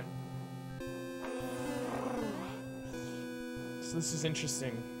 You're fine. So this is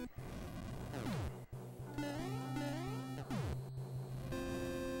interesting.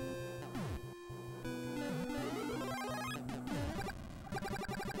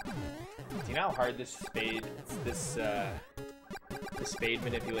 Do you know how hard this spade, the spade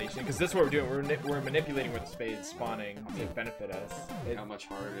manipulation? Because that's what we're doing. We're manipulating where the spade's spawning to benefit us. How much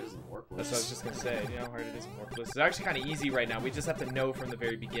harder it is in Warpless. That's what I was just gonna say. You know how hard it is in Warpless. It's actually kind of easy right now. We just have to know from the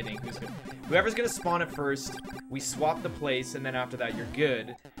very beginning whoever's gonna spawn it first. We swap the place, and then after that, you're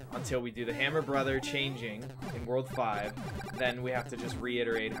good until we do the Hammer Brother changing in World 5. Then we have to just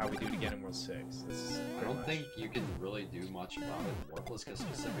reiterate how we do it again in World 6. I don't think you can really do much about it in Warpless because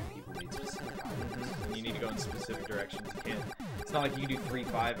specific people need specific items. You need to go in specific directions. You can't. It's not like you can do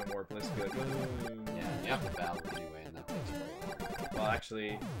 3-5 in Warpless. Be like, Yeah, you have to battle anyway, and that takes very long. well,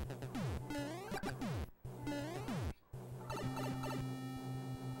 actually.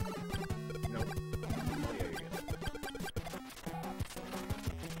 Nope. Oh, yeah, you're good.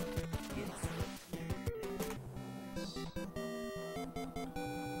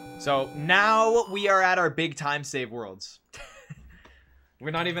 So now we are at our big time save worlds.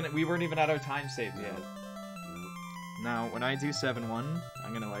 We weren't even at our time save yet. Now, when I do 7-1,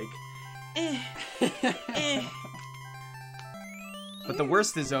 I'm gonna like, But the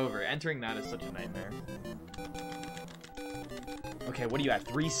worst is over. Entering that is such a nightmare. Okay, what are you at?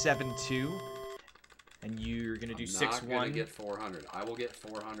 3-7-2, and you're gonna do 6-1. I'm not gonna get 400. I will get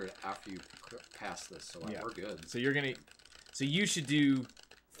 400 after you pass this, so Yeah. we're good. So you're gonna, so you should do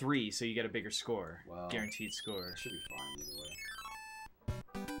 3, so you get a bigger score, Well, guaranteed score. It should be fine either way.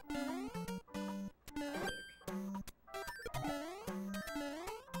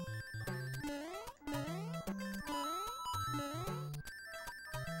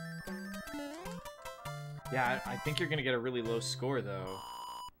 Yeah, I think you're gonna get a really low score though.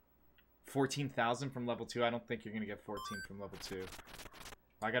 14,000 from level 2. I don't think you're gonna get 14 from level 2.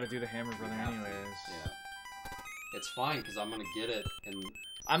 I gotta do the Hammer Brother anyways. Yeah. It's fine because I'm gonna get it, and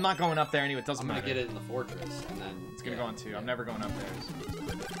I'm not going up there anyway. It doesn't I'm matter. gonna get it in the fortress, and then It's gonna go on 2. I'm never going up there. So.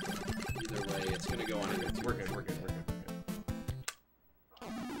 Either way, it's gonna go on. We're good. We're good. We're good.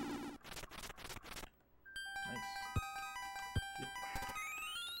 Nice.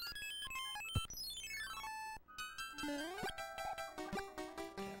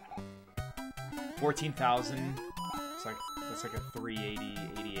 14,000. That's like a 380,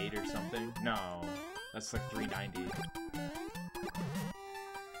 88 or something. No, that's like 390.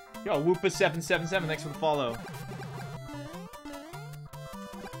 Yo, Whoopa777, thanks for the follow.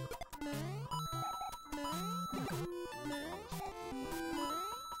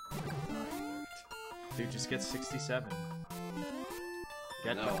 Dude, just get 67.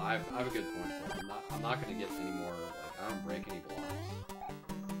 Get No, I have a good point for it. I'm not gonna get any more. Like, I don't break any blocks.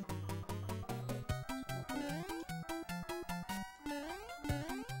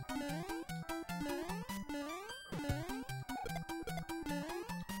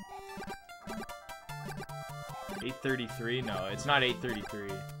 833? No, it's not 833.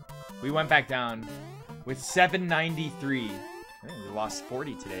 We went back down with 793. I think we lost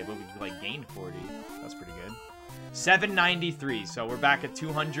 40 today, but we like gained 40. That's pretty good. 793. So we're back at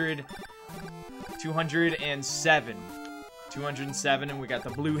 200. 207. 207, and we got the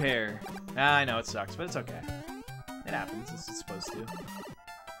blue hair. I know it sucks, but it's okay. It happens. It's supposed to.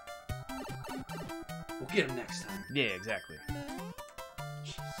 We'll get him next time. Yeah, exactly.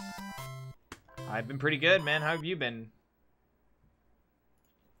 I've been pretty good, man. How have you been?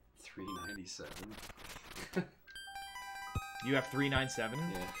 397. You have 397? Yeah.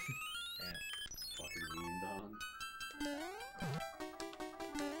 Yeah. Fucking mean, Don.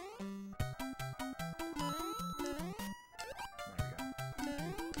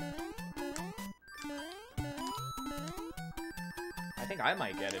 I think I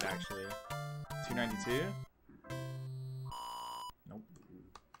might get it, actually. 292? Nope.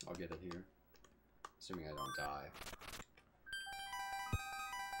 I'll get it here. Assuming I don't die.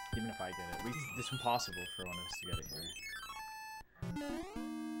 Even if I get it. It's impossible for one of us to get it here.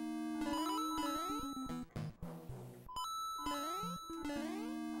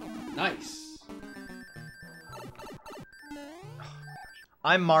 Nice!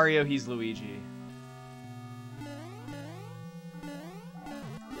 I'm Mario, he's Luigi.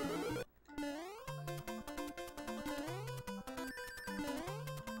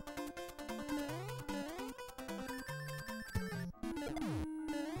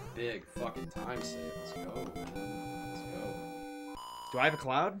 Big fucking time save. Let's go, man. Let's go. Do I have a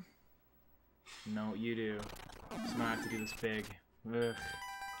cloud? No, you do. So I'm gonna have to do this big. Ugh.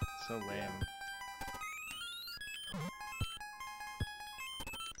 So lame.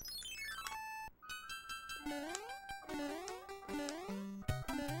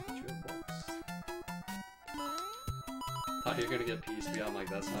 Thought you're gonna get PSP. I'm like,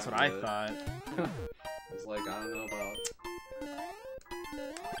 that's not what I good. thought. I was like, I don't know about.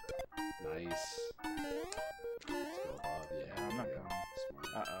 Nice. Let's go, Bob. Yeah, I'm not yeah. going.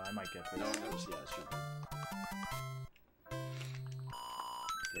 Smart. Uh-oh, I might get this. No, yeah, it should be.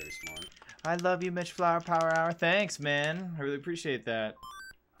 Very smart. I love you, Mitchflowerpower Hour. Thanks, man. I really appreciate that.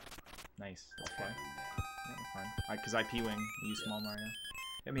 Nice. That's fine. Yeah, that's fine. Because I P-wing. You use small Mario.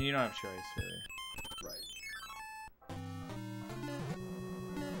 I mean, you don't have a choice, really. Right.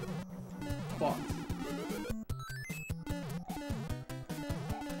 Fuck.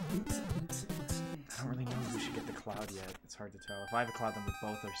 I don't really know if we should get the cloud yet. It's hard to tell. If I have a cloud, then we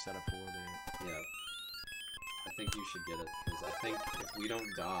both are set up for orbit. Yeah. I think you should get it, because I think if we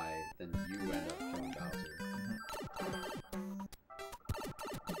don't die, then you end up killing Bowser.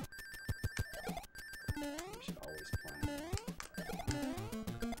 We should always plan.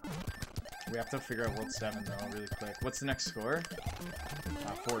 We have to figure out World 7, though, really quick. What's the next score?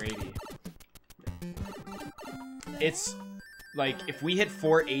 480. It's, like, if we hit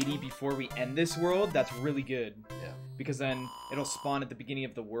 480 before we end this world, that's really good. Yeah. Because then it'll spawn at the beginning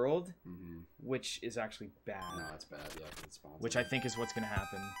of the world, Mm-hmm. which is actually bad. No, it's bad, yeah, because it spawns. Which I think is what's going to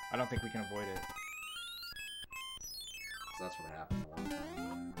happen. I don't think we can avoid it. So that's what happened the one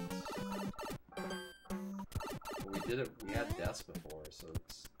time. But we did it, we had deaths before, so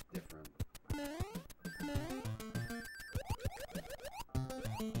it's different.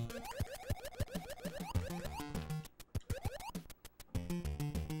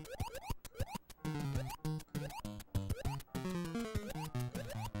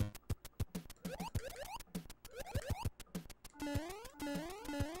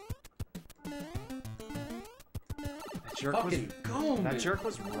 That jerk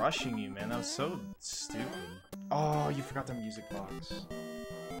was rushing you, man. That was so stupid. Oh, you forgot the music box.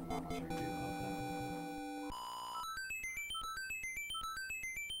 I'm not sure you do that.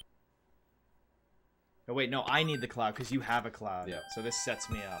 Oh, wait, no, I need the cloud because you have a cloud. Yeah. So this sets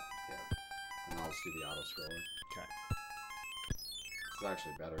me up. Yeah. And I'll just do the auto scroller. Okay. It's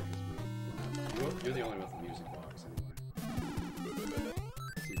actually better because we didn't have, you're the only one with the music box anyway.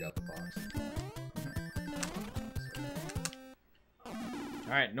 So you got the box.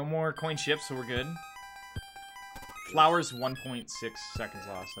 Alright, no more coin ships, so we're good. Flowers, 1.6 seconds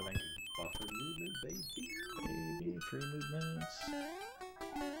lost, I think. Buffer movement, baby. Baby, free movements.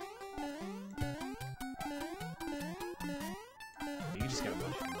 You just gotta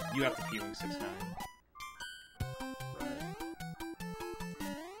push. You have to P-wing 6-9. Right.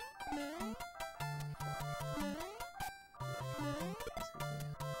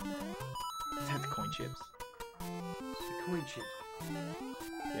 The coin chips. The coin chip.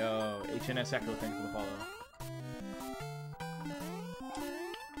 Yo, HNS Echo, thanks for the follow.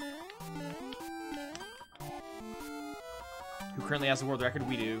 Who currently has the world record?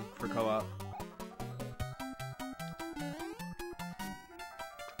 We do, for co-op.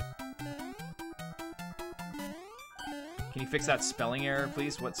 fix that spelling error,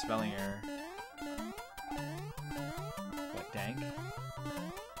 please? What spelling error? What, dank?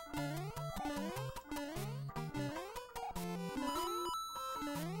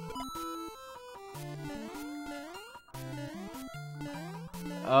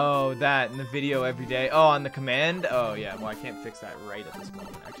 Oh, that in the video every day. Oh, on the command? Oh, yeah. Well, I can't fix that right at this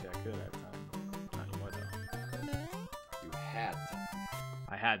moment. Actually, I could have time. Not anymore, though. You had time.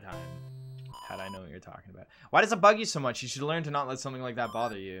 I had time. Had I known what you're talking about. Why does it bug you so much? You should learn to not let something like that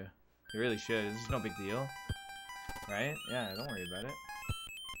bother you. You really should. This is no big deal. Right? Yeah, don't worry about it.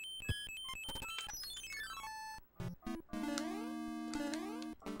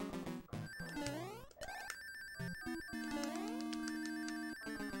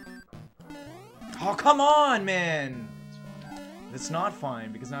 Oh, come on, man! It's not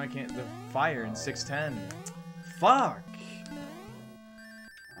fine, because now I can't... The fire in 610. Fuck!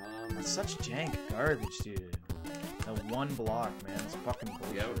 That's such jank garbage, dude. That one block, man. It's fucking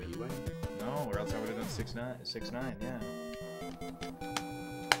bullshit. You have a P-Wing? No, or else I would have done 6-9, yeah.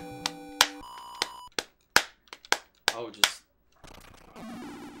 Oh, just... That's right.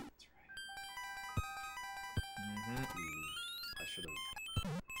 I should have...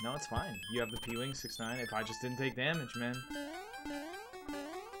 No, it's fine. You have the P-Wing 6-9. If I just didn't take damage, man.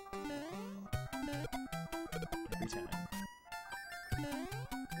 Every time.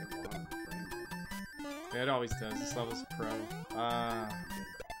 Yeah, it always does. This level's pro. Okay.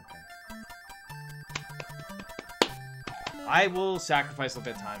 I will sacrifice a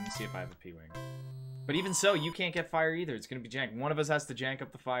little bit of time and see if I have a P-Wing. But even so, you can't get fire either. It's going to be jank. One of us has to jank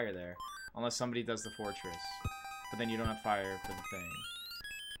up the fire there. Unless somebody does the fortress. But then you don't have fire for the thing.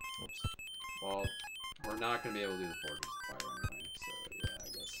 Whoops. Well, we're not going to be able to do the fortress fire anyway. So, yeah, I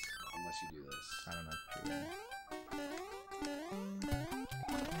guess. Unless you do this. I don't know. P-Wing.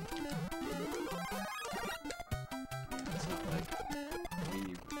 It's not like... I mean,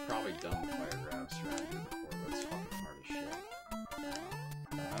 you've probably done the fire grab strategy before, but it's fucking hard as shit.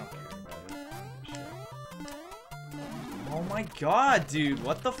 I don't care about it. I don't give a shit. Oh my god, dude.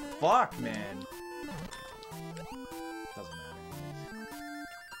 What the fuck, man? Doesn't matter.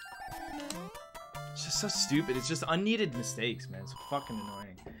 It's just so stupid. It's just unneeded mistakes, man. It's fucking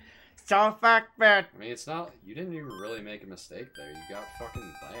annoying. So fuck bad. I mean, it's not... You didn't even really make a mistake there. You got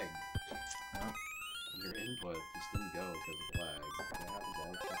fucking lagged. Oh. Your input just didn't go because of lag. That happens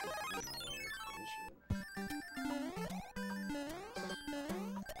all the fucking time now, though. It's bullshit.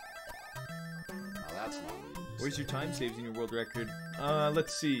 Now that's not needed. Where's your time saves in your world record?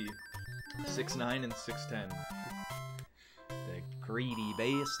 Let's see. 6-9 and 6-10. The greedy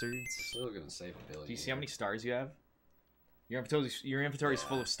bastards. Still gonna save a billion. Do you see how many stars you have? Your inventory is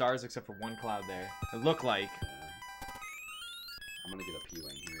full of stars except for one cloud there. It looked like. Yeah. I'm gonna get a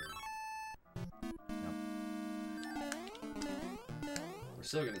P-Wing here. Yep. We're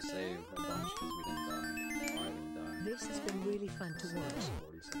still gonna save a bunch because we didn't die. Or I didn't die. This has been really fun to watch.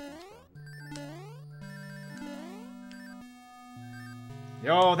 40 seconds probably.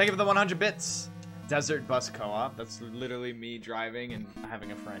 Yo, thank you for the 100 bits. Desert Bus Co-op. That's literally me driving and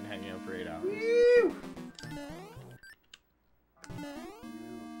having a friend hanging out for 8 hours. Woo!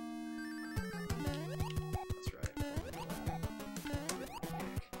 That's right.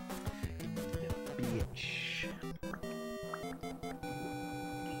 Bitch.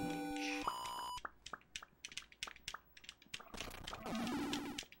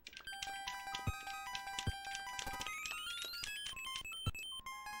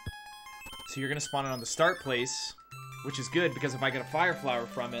 So you're gonna spawn it on the start place, which is good because if I get a fire flower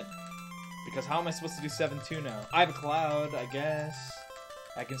from it, because how am I supposed to do 7-2 now? I have a cloud, I guess.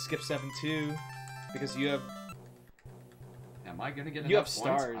 I can skip 7-2 because you have. Am I gonna get You enough have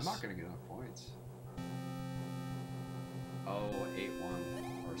points? stars. I'm not gonna get enough points. Oh,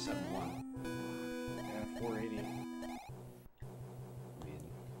 8-1 or 7-1. Yeah, 480. I mean,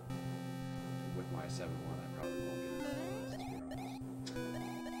 with my 7-1, I probably won't get enough points.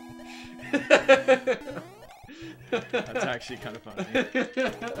 That's actually kind of funny.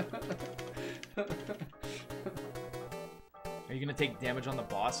 Are you gonna take damage on the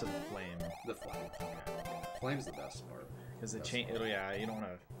boss or the flame? The flame. Okay. Flame's the best part. Because the chain, yeah, you don't want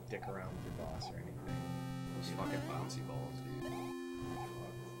to dick around with your boss or anything. Those fucking bouncy balls, dude.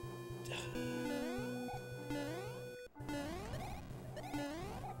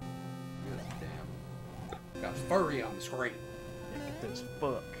 Look at this damn. Got furry on the screen. Yeah, get those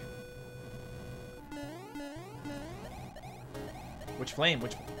fuck. Which flame?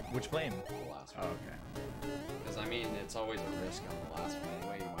 Which flame? The last Oh, one. okay. Because, I mean, it's always a risk on the last one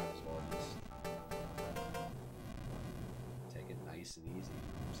anyway. You might as well just take it nice and easy, you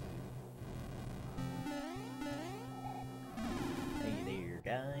know what I'm saying?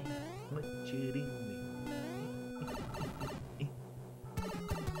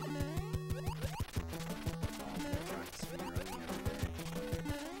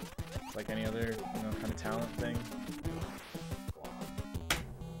 like any other, you know, kind of talent thing.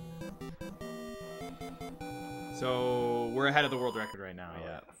 So we're ahead of the world record right now. Oh,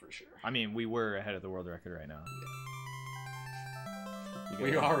 Yeah, for sure. I mean, we were ahead of the world record right now.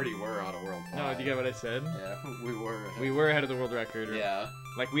 We already were out of world 5. No, do you get what I said? Yeah, we were. We were ahead of the world record. Or, Yeah.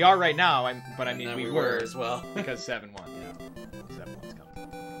 like we are right now. But I mean, we were as well because 7 won. Yeah, 7 won's coming.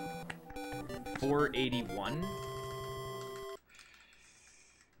 481.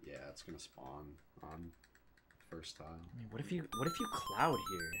 Yeah, it's gonna spawn on first tile. I mean, what if you cloud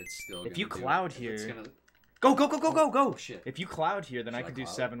here? It's still. If you gonna do cloud it. here, It's gonna... go! Shit. If you cloud here, then I Should could I do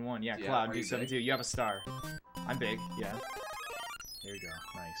cloud? 7-1. Yeah, Yeah, cloud. are Do you 7-2. big? You have a star. I'm big. Yeah. There you go.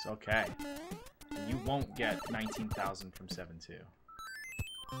 Nice. Okay. You won't get 19,000 from 7-2.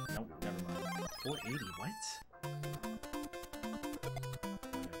 Nope. Never mind. 480. What?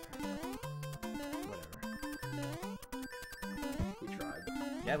 Whatever. We tried.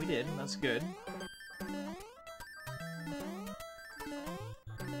 Yeah, we did. That's good.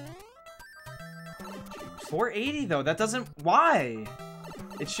 $480 though. That doesn't. Why?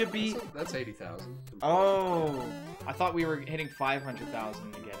 It should be. That's 80,000. Oh, I thought we were hitting 500,000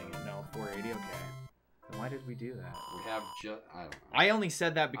 and getting it. No, 480. Okay. Then why did we do that? We have just. I don't know. I only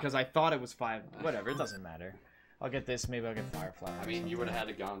said that because I thought it was 5. Whatever. It doesn't matter. I'll get this. Maybe I'll get Fireflower. I mean, you would have had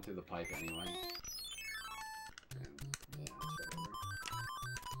to gone through the pipe anyway. And, yeah,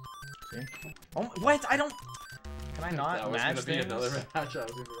 See? Oh, what? I don't. Can I not that was match gonna be things? another match. I was gonna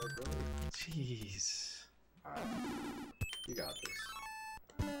be like, really? Jeez. Alright. You got this.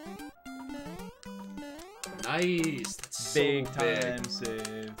 Nice! That's Big so time big.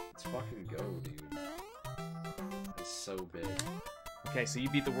 save. Let's fucking go, dude. It's so big. Okay, so you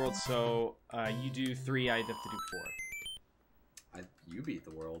beat the world, so you do 3, I'd have to do 4. You beat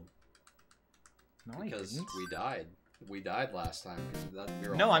the world. No, I Because didn't. we died. We died last time. We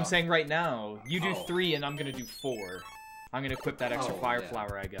were No, all I'm fucked. saying right now. You do Oh. 3 and I'm gonna do 4. I'm gonna equip that extra Oh, fire yeah.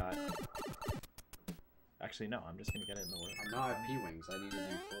 flower I got. Actually, no, I'm just gonna get it in the world. I'm not at P-Wings. I need to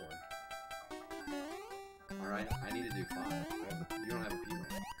do 4. Alright, I need to do 5. You don't have a P-Wing.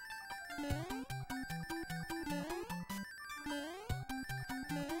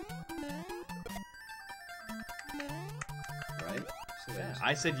 Right? So Yeah,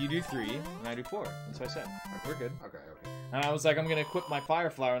 I said you do 3 and I do 4. That's what I said. We're good. Okay. And I was like, I'm gonna equip my fire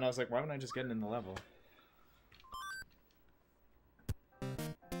flower, and I was like, why wouldn't I just get it in the level?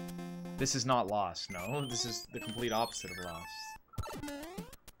 This is not lost, no. This is the complete opposite of lost.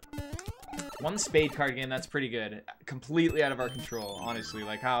 1 spade card game, that's pretty good. Completely out of our control, honestly.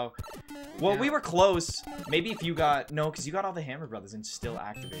 Like how... Well, we were close. Maybe if you got... No, because you got all the Hammer Brothers and still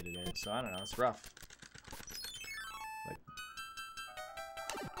activated it. So, I don't know. It's rough. Like...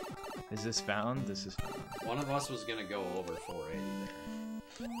 Is this found? This is found. One of us was gonna go over 480 there.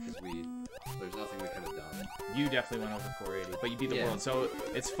 Because there's nothing we could have done. You definitely went over 480, but you beat the Yeah. world. So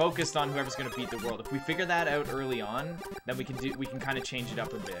it's focused on whoever's gonna beat the world. If we figure that out early on, then we can kind of change it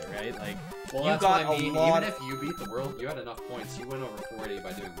up a bit, right? Like Well, you that's got what I mean. a lot. Even if you beat the world, you had enough points. You went over 480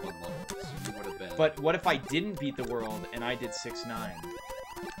 by doing 1 level, so you would have been. But what if I didn't beat the world and I did 6-9?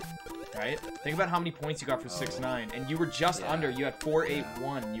 Right? Think about how many points you got for 6-9, and you were just Yeah. under. You had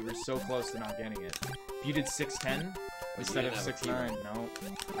 481. You were so close to not getting it. If you did 610 instead of didn't have a 6-9, no,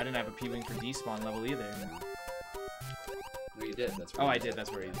 I didn't have a P-wing for despawn level either. No, you did. That's Oh, where I you did. said.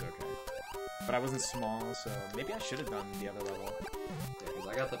 That's where he's okay. But I wasn't small, so maybe I should have done the other level. Yeah, because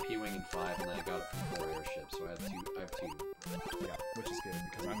I got the P-Wing in 5, and then I got it from 4 airships, so I have 2. Yeah, which is good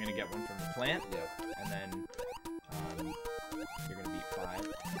because I'm gonna get one from the plant, Yep. and then you're gonna beat 5.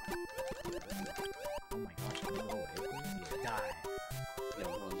 Oh my gosh! Can you go away, please? Yeah, die. The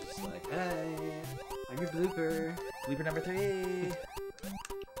other one's just like, hey, I'm your blooper. Bleeper number 3.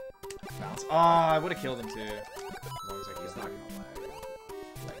 Bounce. Oh, I would have killed him too. As long as I He's killed not him. gonna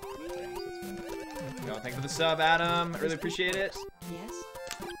lag. No, thank you for the sub, Adam. I really appreciate it. Yes.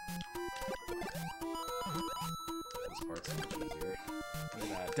 This part's so much easier. Look at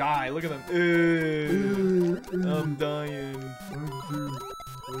that. Die. Look at them. I'm dying.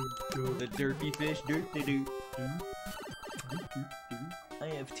 The derpy fish. Derp-de-doo. I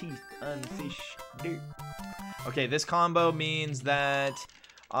have teeth. I'm fish. Derp. Okay, this combo means that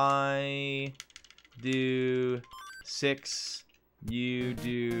I do 6. You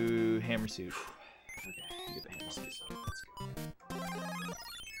do hammer suit. Okay. You get the hammer suit. So let's go.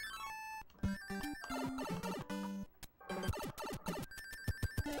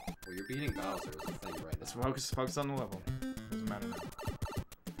 Well, you're beating Bowser is the thing right Let's now. focus on the level. Doesn't matter now.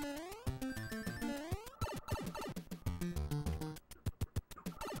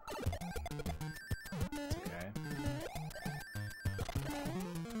 It's okay.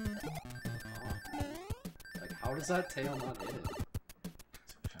 How does that tail not hit it?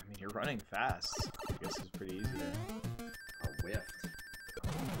 I mean, you're running fast. I guess it's pretty easy to... I whiffed.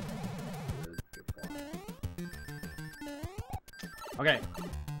 Good fly. Okay.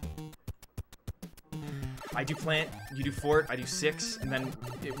 I do plant, you do fort, I do 6, and then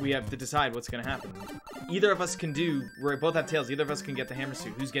we have to decide what's gonna happen. Either of us can do, we both have tails, either of us can get the hammer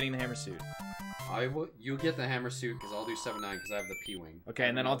suit. Who's getting the hammer suit? You get the hammer suit because I'll do 7-9 because I have the P-wing. Okay,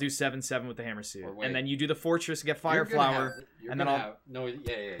 and then I'll do 7-7 with the hammer suit. Or wait. And then you do the fortress, get fire flower, and then I'll... No,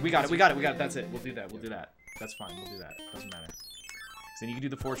 yeah. We got it, that's it. We'll do that, we'll do that. That's fine, we'll do that. Doesn't matter. So then you can do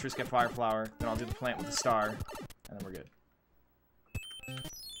the fortress, get fire flower, then I'll do the plant with the star, and then we're good.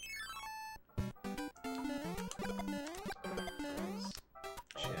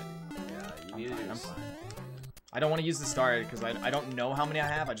 Shit. Yeah, you need to do... I'm fine. I don't want to use the star because I don't know how many I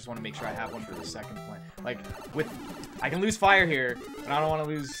have. I just want to make sure I have one for the second plant. Like, I can lose fire here, but I don't want to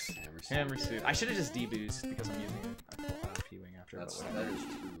lose hammer suit. I should have just deboost because I'm using a P-wing after. That is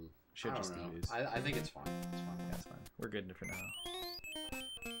true. Should just deboost. I think it's fine. It's fine. Yeah, it's fine. We're good for now.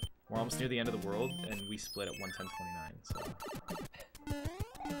 We're almost near the end of the world, and we split at 110.29, so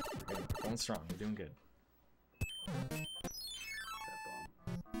we're going strong. We're doing good.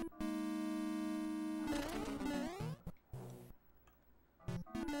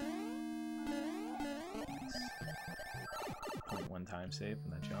 Time save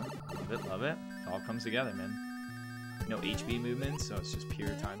and that jump. Love it. It all comes together, man. No HB movements, so it's just pure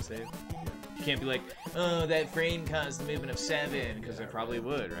time save. You can't be like, oh, that frame caused the movement of 7, because it probably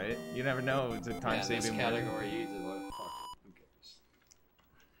would, right? You never know. It's a time saving category. You did what? Fuck. Who cares?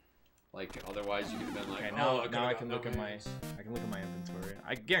 Like otherwise, you could have been like, okay, now I can look at my inventory.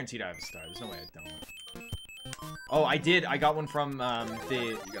 I guaranteed I have a star. There's no way I don't. Oh, I did. I got one from the.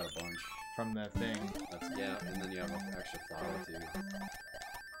 You got a bunch. From the thing. Yeah, and then you have an extra flower too.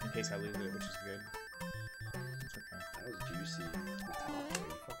 In case I lose it, which is good. It's okay. That was juicy. The top there,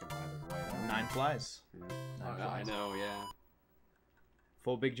 you fucking landed right on. 9 flies. Yeah. 9 flies. I know, yeah.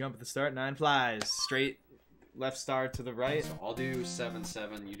 Full big jump at the start, 9 flies. Straight left star to the right. So I'll do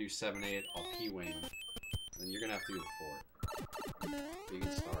 7-7, you do 7-8, I'll P-wing. Then you're gonna have to do the fort. You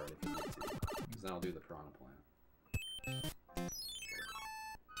can start if you need to. Because then I'll do the piranha plant.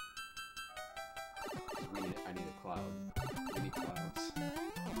 I need a cloud. We need clouds.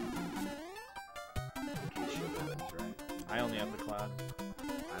 In case shit happens, right? I only have the cloud.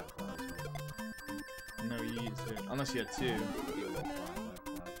 I have clouds. Right? No, you used it. Unless you had 2. You have a cloud.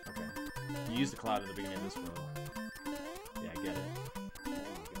 Okay. You used the cloud at the beginning of this world. Yeah, I get it. Oh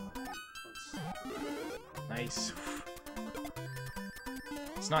my god. Nice.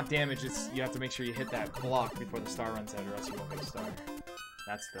 It's not damage, it's you have to make sure you hit that block before the star runs out or else you won't get a star.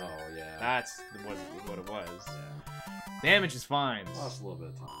 That's the. Oh yeah. That's what it was. Yeah. Damage is fine. Lost a little bit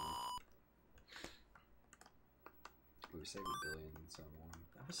of time. We were saving billion and so on.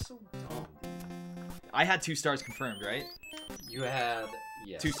 That was so dumb, dude. I had 2 stars confirmed, right? You had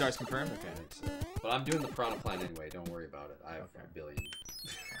 2 stars confirmed. Okay. I think so. But I'm doing the piranha plant anyway. Don't worry about it. I have a billion.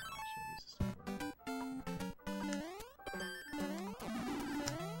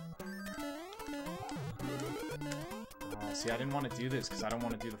 See, I didn't want to do this because I don't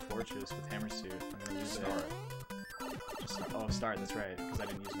want to do the fortress with hammer suit. I'm gonna lose Start. it. Oh, start. That's right. Because I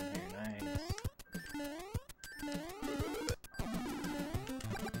didn't use one here. Nice.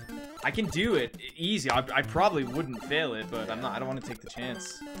 I can do it easy. I probably wouldn't fail it, but I'm not. I don't want to take the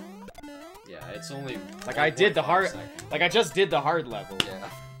chance. Yeah, it's only like I did the hard. Seconds. Like I just did the hard level. Yeah.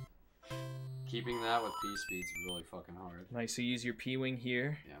 Keeping that with P speed's really fucking hard. Nice. So use your P-wing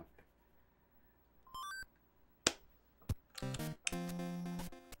here. Yeah.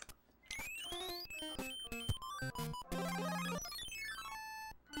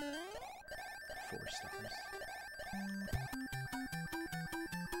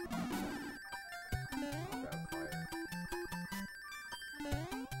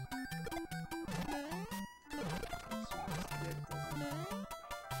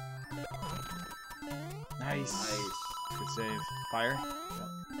 Nice. Good save. Fire. Yep.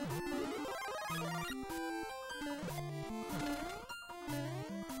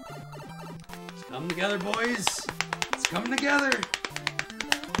 It's coming together, boys. It's coming together.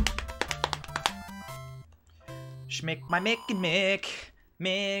 Schmick my Mick.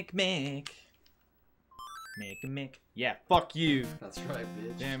 Yeah, fuck you. That's right,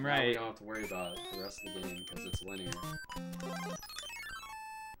 bitch. Damn Now right. we don't have to worry about it for the rest of the game because it's linear.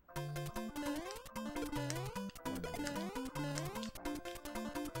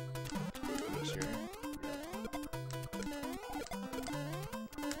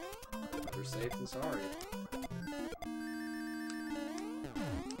 Better safe than sorry.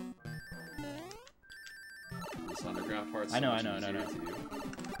 part. I know. No. Nice.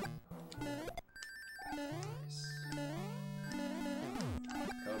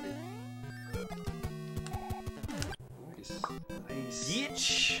 Kobe. Nice.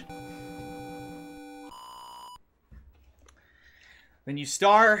 Yeech. Then you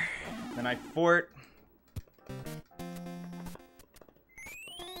star. Then I fort.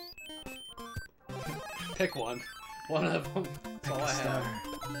 Pick one. One of them. That's all I star.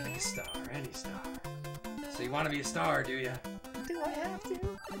 have. Pick a star. Any star. So you want to be a star, do ya? Do I have to?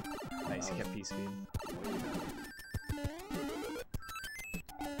 Nice, you kept peace feed.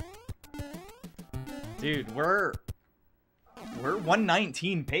 Dude, we're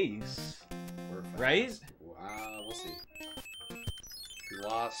 119 pace. We're fast. Right? We'll see. We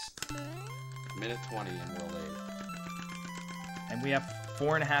lost minute 20 in World 8. And we have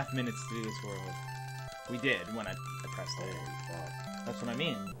 4.5 minutes to do this world. We did when I pressed it. That's what I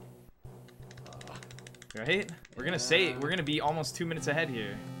mean. Right? We're gonna be almost 2 minutes ahead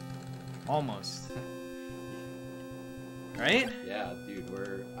here. Almost. Right? Yeah,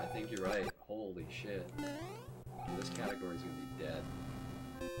 dude, I think you're right. Holy shit. This category's gonna be dead.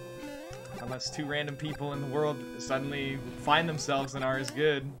 Unless two random people in the world suddenly find themselves and are as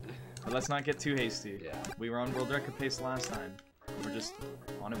good. But let's not get too hasty. Yeah. We were on world record pace last time. We're just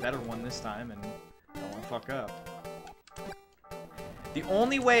on a better one this time and don't want to fuck up. The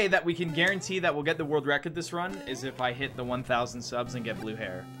only way that we can guarantee that we'll get the world record this run is if I hit the 1,000 subs and get blue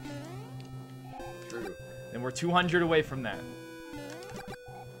hair. True. And we're 200 away from that.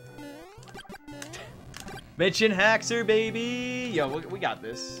 Mitch and TheHaxor, baby! Yo, we got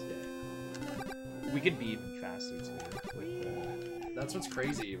this. We could be even faster, too. That's what's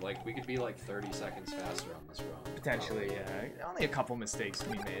crazy. Like, we could be like 30 seconds faster on this run. Potentially, yeah. Only a couple mistakes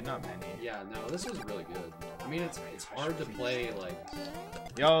we made, not many. Yeah, no, this was really good. I mean, it's hard to play, like...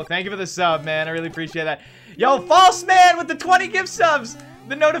 Yo, thank you for the sub, man. I really appreciate that. Yo, False Man with the 20 gift subs!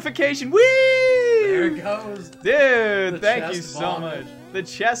 The notification. Whee! There it goes. Dude, thank you chest so vomit. much. The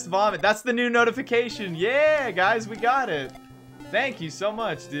chest vomit. That's the new notification. Yeah, guys, we got it. Thank you so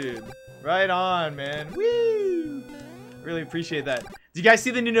much, dude. Right on, man. Woo! Really appreciate that. Do you guys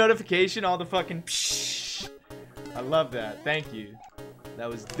see the new notification? All the fucking psh. I love that. Thank you. That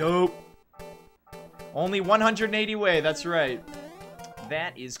was dope. Only 180 away. That's right.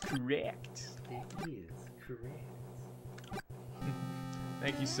 That is correct. It is correct.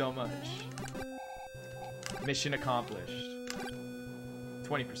 Thank you so much. Mission accomplished.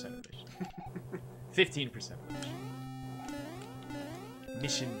 20% of mission. 15% of mission.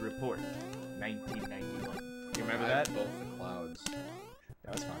 Mission report. 1991. You remember that? Both the clouds.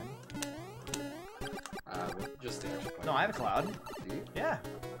 That was fine. Just the extra cloud. No, I have a cloud. Do you? Yeah.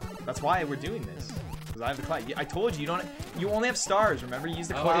 That's why we're doing this. Because I have the cloud. I told you, you only have stars, remember? Use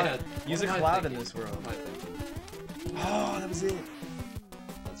the cloud. Yeah. Use a What am I cloud in thinking? this world. What am I thinking? Oh, that was it.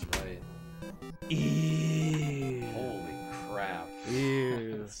 That's right. Ew. Holy crap.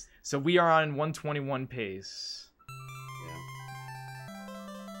 Ew. So we are on 121 pace. Yeah.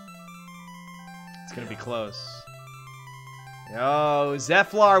 It's gonna be close. Yo,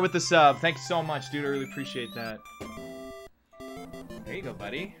 Zeflar with the sub. Thank you so much, dude. I really appreciate that. There you go,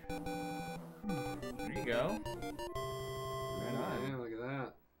 buddy. There you go. Right on. Yeah, look at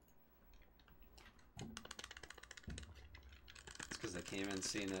that. It's because they came in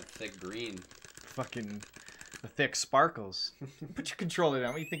seeing that thick green. Fucking the thick sparkles. Put your controller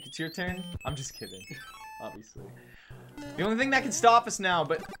down. What do you think? It's your turn? I'm just kidding. Obviously. The only thing that can stop us now,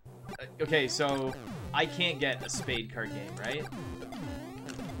 but... okay, so... I can't get a spade card game, right?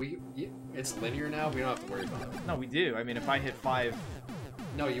 It's linear now. We don't have to worry about it. No, we do. I mean, if I hit 5...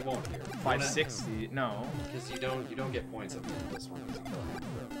 No, you won't here. 560... No. Because you don't get points at the end of this one because you kill a hammer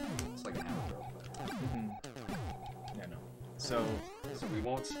throw. It's like a hammer throw. Mm-hmm. Yeah, no. So we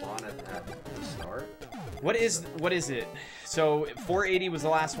won't spawn at the start. what is it? So 480 was the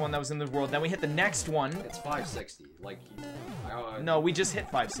last one that was in the world. Then we hit the next one. It's 560. Like No, we just hit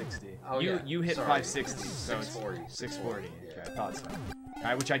 560. Oh, you hit Sorry. 560. It's So 640. it's 640. Yeah. Okay, I thought so. All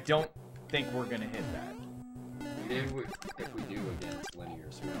right, which I don't think we're gonna hit that. If we do again, it's linear,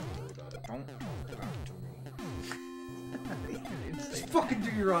 so we don't have to worry about it. Don't. Just fucking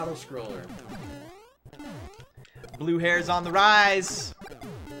do your auto scroller. Blue hair's on the rise.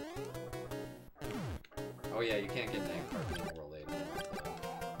 Oh yeah, you can't get name card in World 8.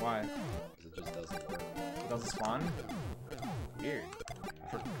 Why? Because it just doesn't work. It doesn't spawn? Weird.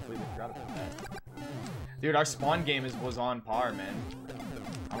 I completely forgot about that. Dude, our spawn game was on par, man.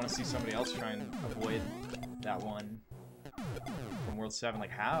 I want to see somebody else try and avoid that one from World level 7.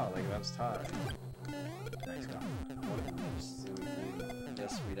 Like, how? Like, that was tough. Nice guy. I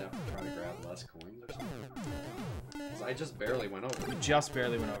guess we'd have to try to grab less coins or something. Because I just barely went over. You just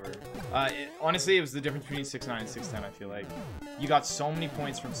barely went over. Honestly, it was the difference between 6-9 and 6-10, I feel like. You got so many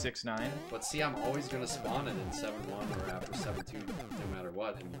points from 6-9. But see, I'm always going to spawn it in 7-1 or after 7-2 no matter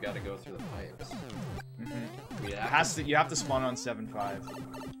what, and you got to go through the pipes. You have to spawn on 7-5.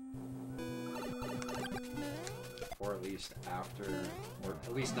 Or at least after, or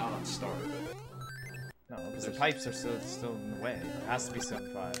at least not on start. No, because the pipes are still in the way. It has to be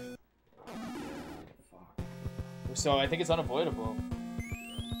 7-5. Fuck. So I think it's unavoidable.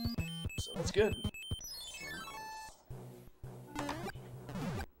 So that's good.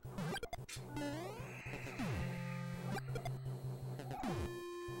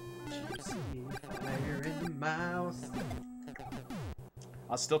 Fire in the mouth.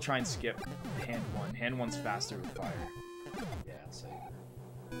 I'll still try and skip hand 1. Hand 1's faster with fire. Yeah, same.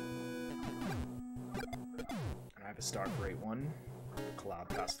 I have a star for 8-1. Cloud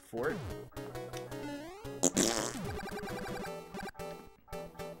past the fort.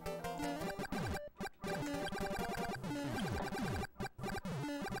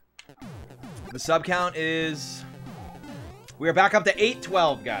 The sub count is... We are back up to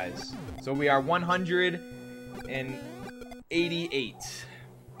 812, guys. So we are 188.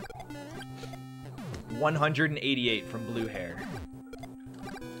 188 from Blue Hair.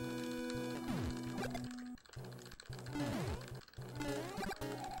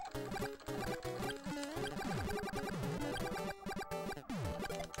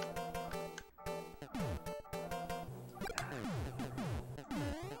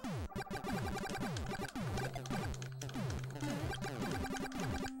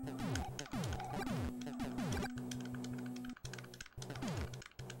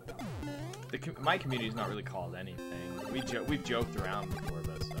 My community's not really called anything. We've joked around before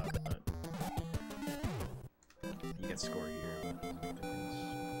about stuff, but you get score here.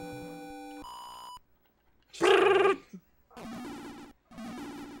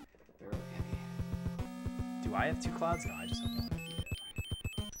 Do I have 2 clouds? No, I just have 1.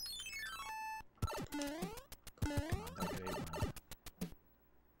 Come on, don't get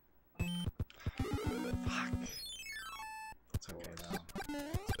 8-1. Fuck. It's okay though.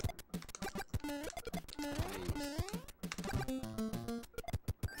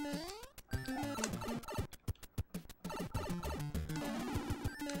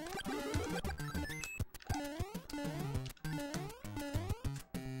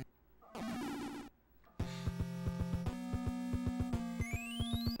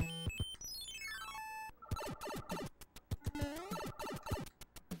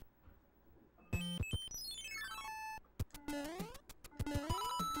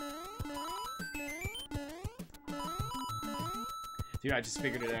 Dude, I just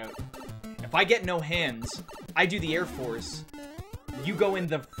figured it out. If I get no hands, I do the Air Force. You go in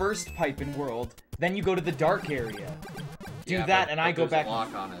the first pipe in world, then you go to the dark area. Do that, and I go back. There's a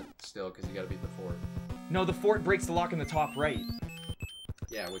lock on it still, because you gotta beat the fort. No, the fort breaks the lock in the top right.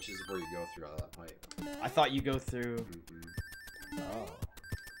 Yeah, which is where you go through all that pipe. I thought you go through... Oh.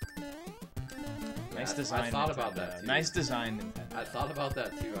 Nice design. I thought about that too. Nice design, Nintendo. I thought about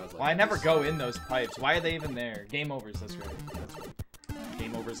that too. I was like, well, I never go in those pipes. Why are they even there? Game overs, that's right. That's right.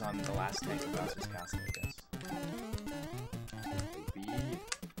 Game overs on the last tank of Bowser's Castle, I guess.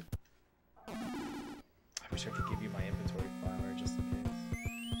 I wish I could give you my inventory flower just in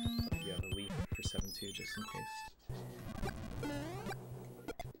case. You have a leaf for 7-2 just in case.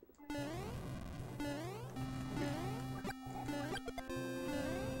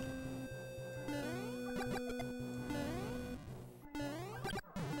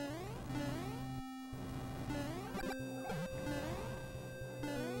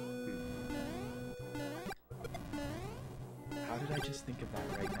 How did I just think of that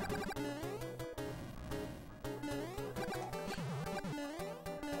right now?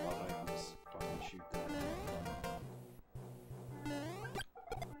 Well, I can just fucking shoot that.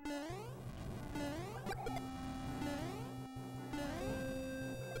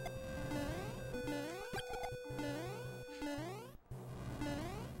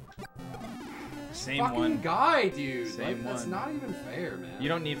 Same fucking one. Guy, dude. Same like, that's one. not even fair, man. You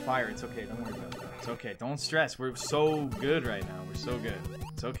don't need fire. It's okay. Don't worry about that. It's okay. Don't stress. We're so good right now. We're so good.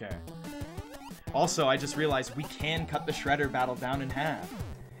 It's okay. Also, I just realized we can cut the shredder battle down in half.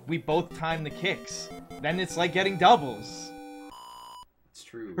 We both time the kicks. Then it's like getting doubles. It's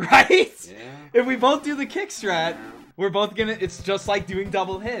true. Right? Yeah. If we both do the kick strat, we're both gonna... It's just like doing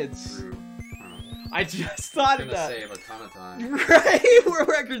double hits. True. I just thought of that. It's gonna save a ton of time. Right? We're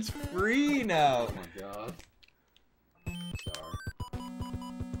records free now. Oh my god. Star.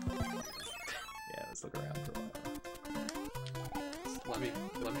 let's look around for a while.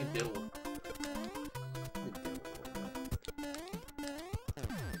 Let me diddle.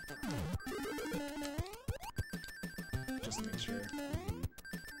 Just to make sure.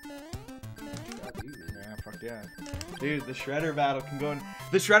 Mm-hmm. Yeah, fuck yeah. Dude, the shredder battle can go in.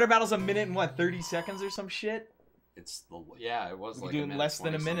 The shredder battle's a minute and what, 30 seconds or some shit? It's the it was We like do a it minute, less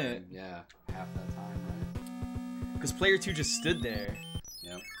than a 20 minute. something. Yeah, half that time, right? Because player 2 just stood there.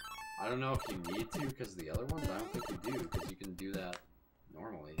 Yep. I don't know if you need to because the other ones, I don't think you do because you can do that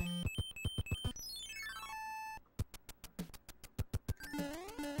normally.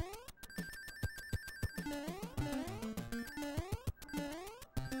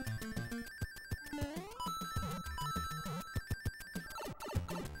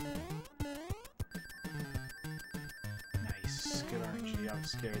 Nice. Good RNG. I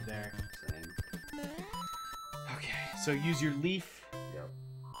was scared there. Same. Okay, so use your leaf.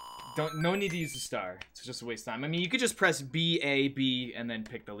 Yep. No need to use the star. It's just a waste of time. I mean, you could just press B, A, B, and then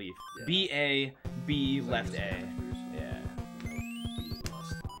pick the leaf. Yeah. B, A, B, So left just A. characters. Yeah.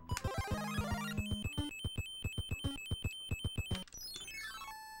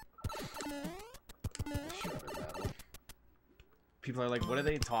 Shredder battle, People are like, what are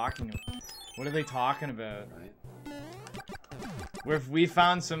they talking about? What are they talking about? right? We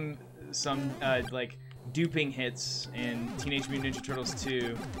found some like duping hits in Teenage Mutant Ninja Turtles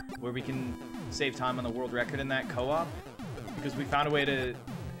 2 where we can save time on the world record in that co-op because we found a way to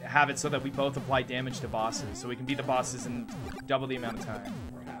have it so that we both apply damage to bosses, so we can beat the bosses in double the amount of time.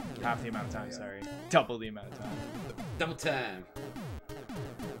 Or Half the amount of time, Yeah. sorry. Double the amount of time. Double time.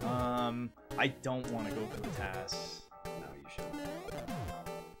 I don't want to go for the TAS. No, you should.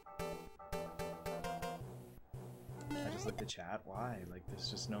 I just looked at chat. Why? Like, there's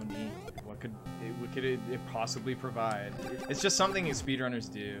just no need. What could it possibly provide? It's just something that speedrunners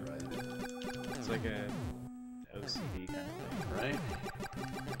do. Right. It's like a OCD kind of thing. Right?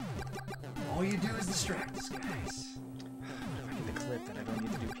 All you do is distract us, guys. What if I get the clip that I don't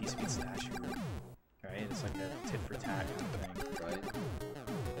need to do piece beat statue? Right? It's like a tit for tat kind of thing. Right?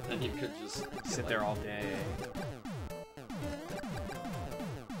 And then you could just Sit there all day.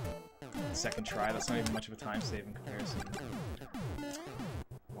 Second try, that's not even much of a time save in comparison.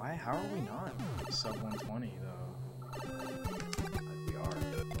 Why? How are we not sub 120 though? We are.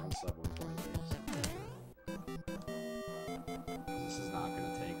 We're on sub 120 games. This is not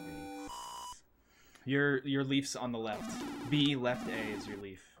gonna take me. Your leaf's on the left. B left A is your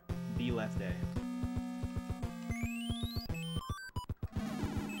leaf. B left A.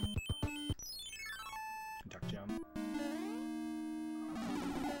 Duck jump.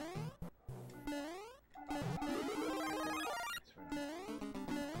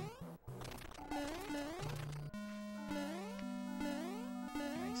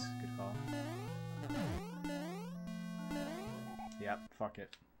 Nice, good call. Yep, fuck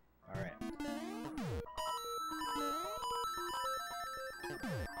it. Alright.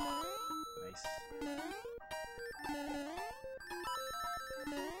 Nice.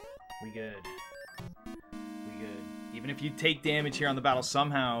 We good. We good. Even if you take damage here on the battle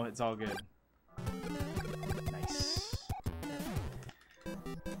somehow, it's all good. Nice.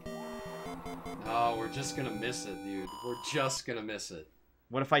 Oh, we're just gonna miss it, dude. We're just gonna miss it.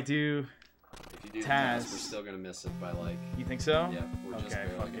 What if I do... If you do the Taz. Taz, we're still gonna miss it by like. You think so? Yeah, we're just Okay,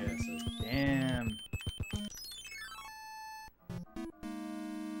 barely fuck gonna it. miss it. Damn.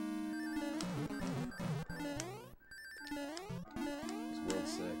 It's World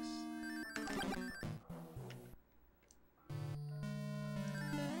 6.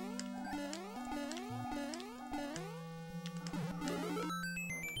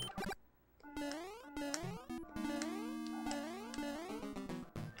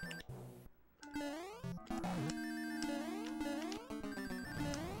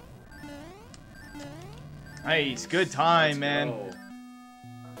 Nice, good time, Let's man. go.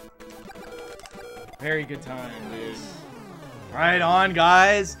 Very good time, dude. Right on,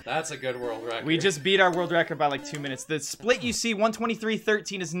 guys. That's a good world record. We just beat our world record by like 2 minutes. The split you see,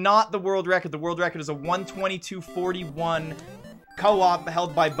 123.13, is not the world record. The world record is a 122.41 co-op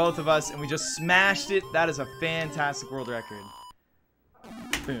held by both of us, and we just smashed it. That is a fantastic world record.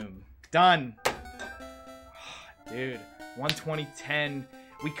 Boom. Done. Dude, 120.10.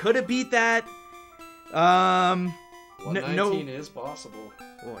 We could have beat that. 119 is possible.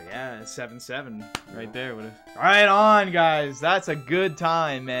 Oh yeah, 7-7 right there would have. Right on, guys. That's a good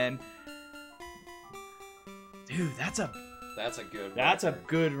time, man. Dude, that's a good. That's a record.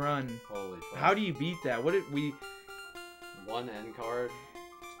 good run. Holy fuck. How do you beat that? What did we? One end card?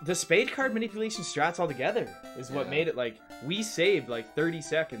 The spade card manipulation strats altogether is what Yeah. made it like we saved like 30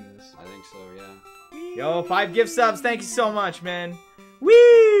 seconds. I think so, yeah. Yo, 5 gift subs. Thank you so much, man.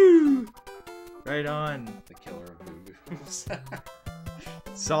 Woo! Right on. The killer of boo-boos.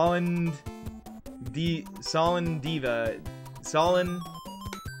 Solid Diva. Solid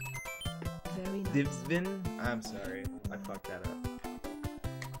Very nice. Divin. I'm sorry. I fucked that up.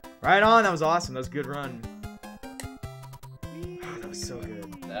 Right on. That was awesome. That was a good run. That was so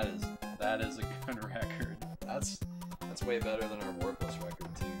good. That is a good record. That's way better than our worthless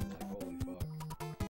record too.